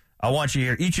together. I want you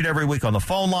here each and every week on the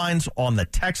phone lines, on the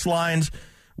text lines.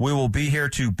 We will be here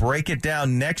to break it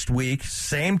down next week,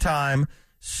 same time,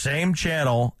 same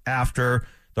channel, after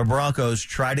the Broncos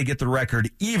try to get the record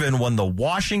even when the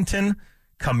Washington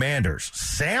Commanders,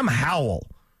 Sam Howell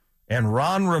and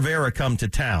Ron Rivera, come to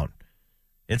town.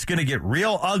 It's going to get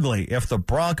real ugly if the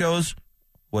Broncos,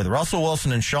 with Russell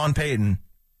Wilson and Sean Payton,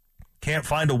 can't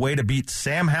find a way to beat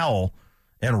Sam Howell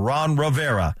and Ron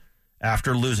Rivera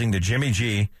after losing to Jimmy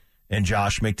G and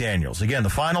Josh McDaniels. Again, the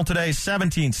final today,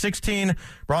 17-16.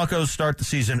 Broncos start the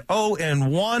season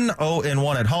 0-1,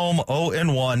 0-1 at home,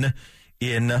 0-1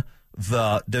 in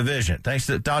the division. Thanks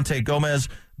to Dante Gomez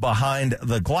behind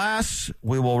the glass.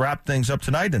 We will wrap things up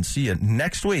tonight and see you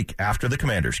next week after the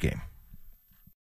Commanders game.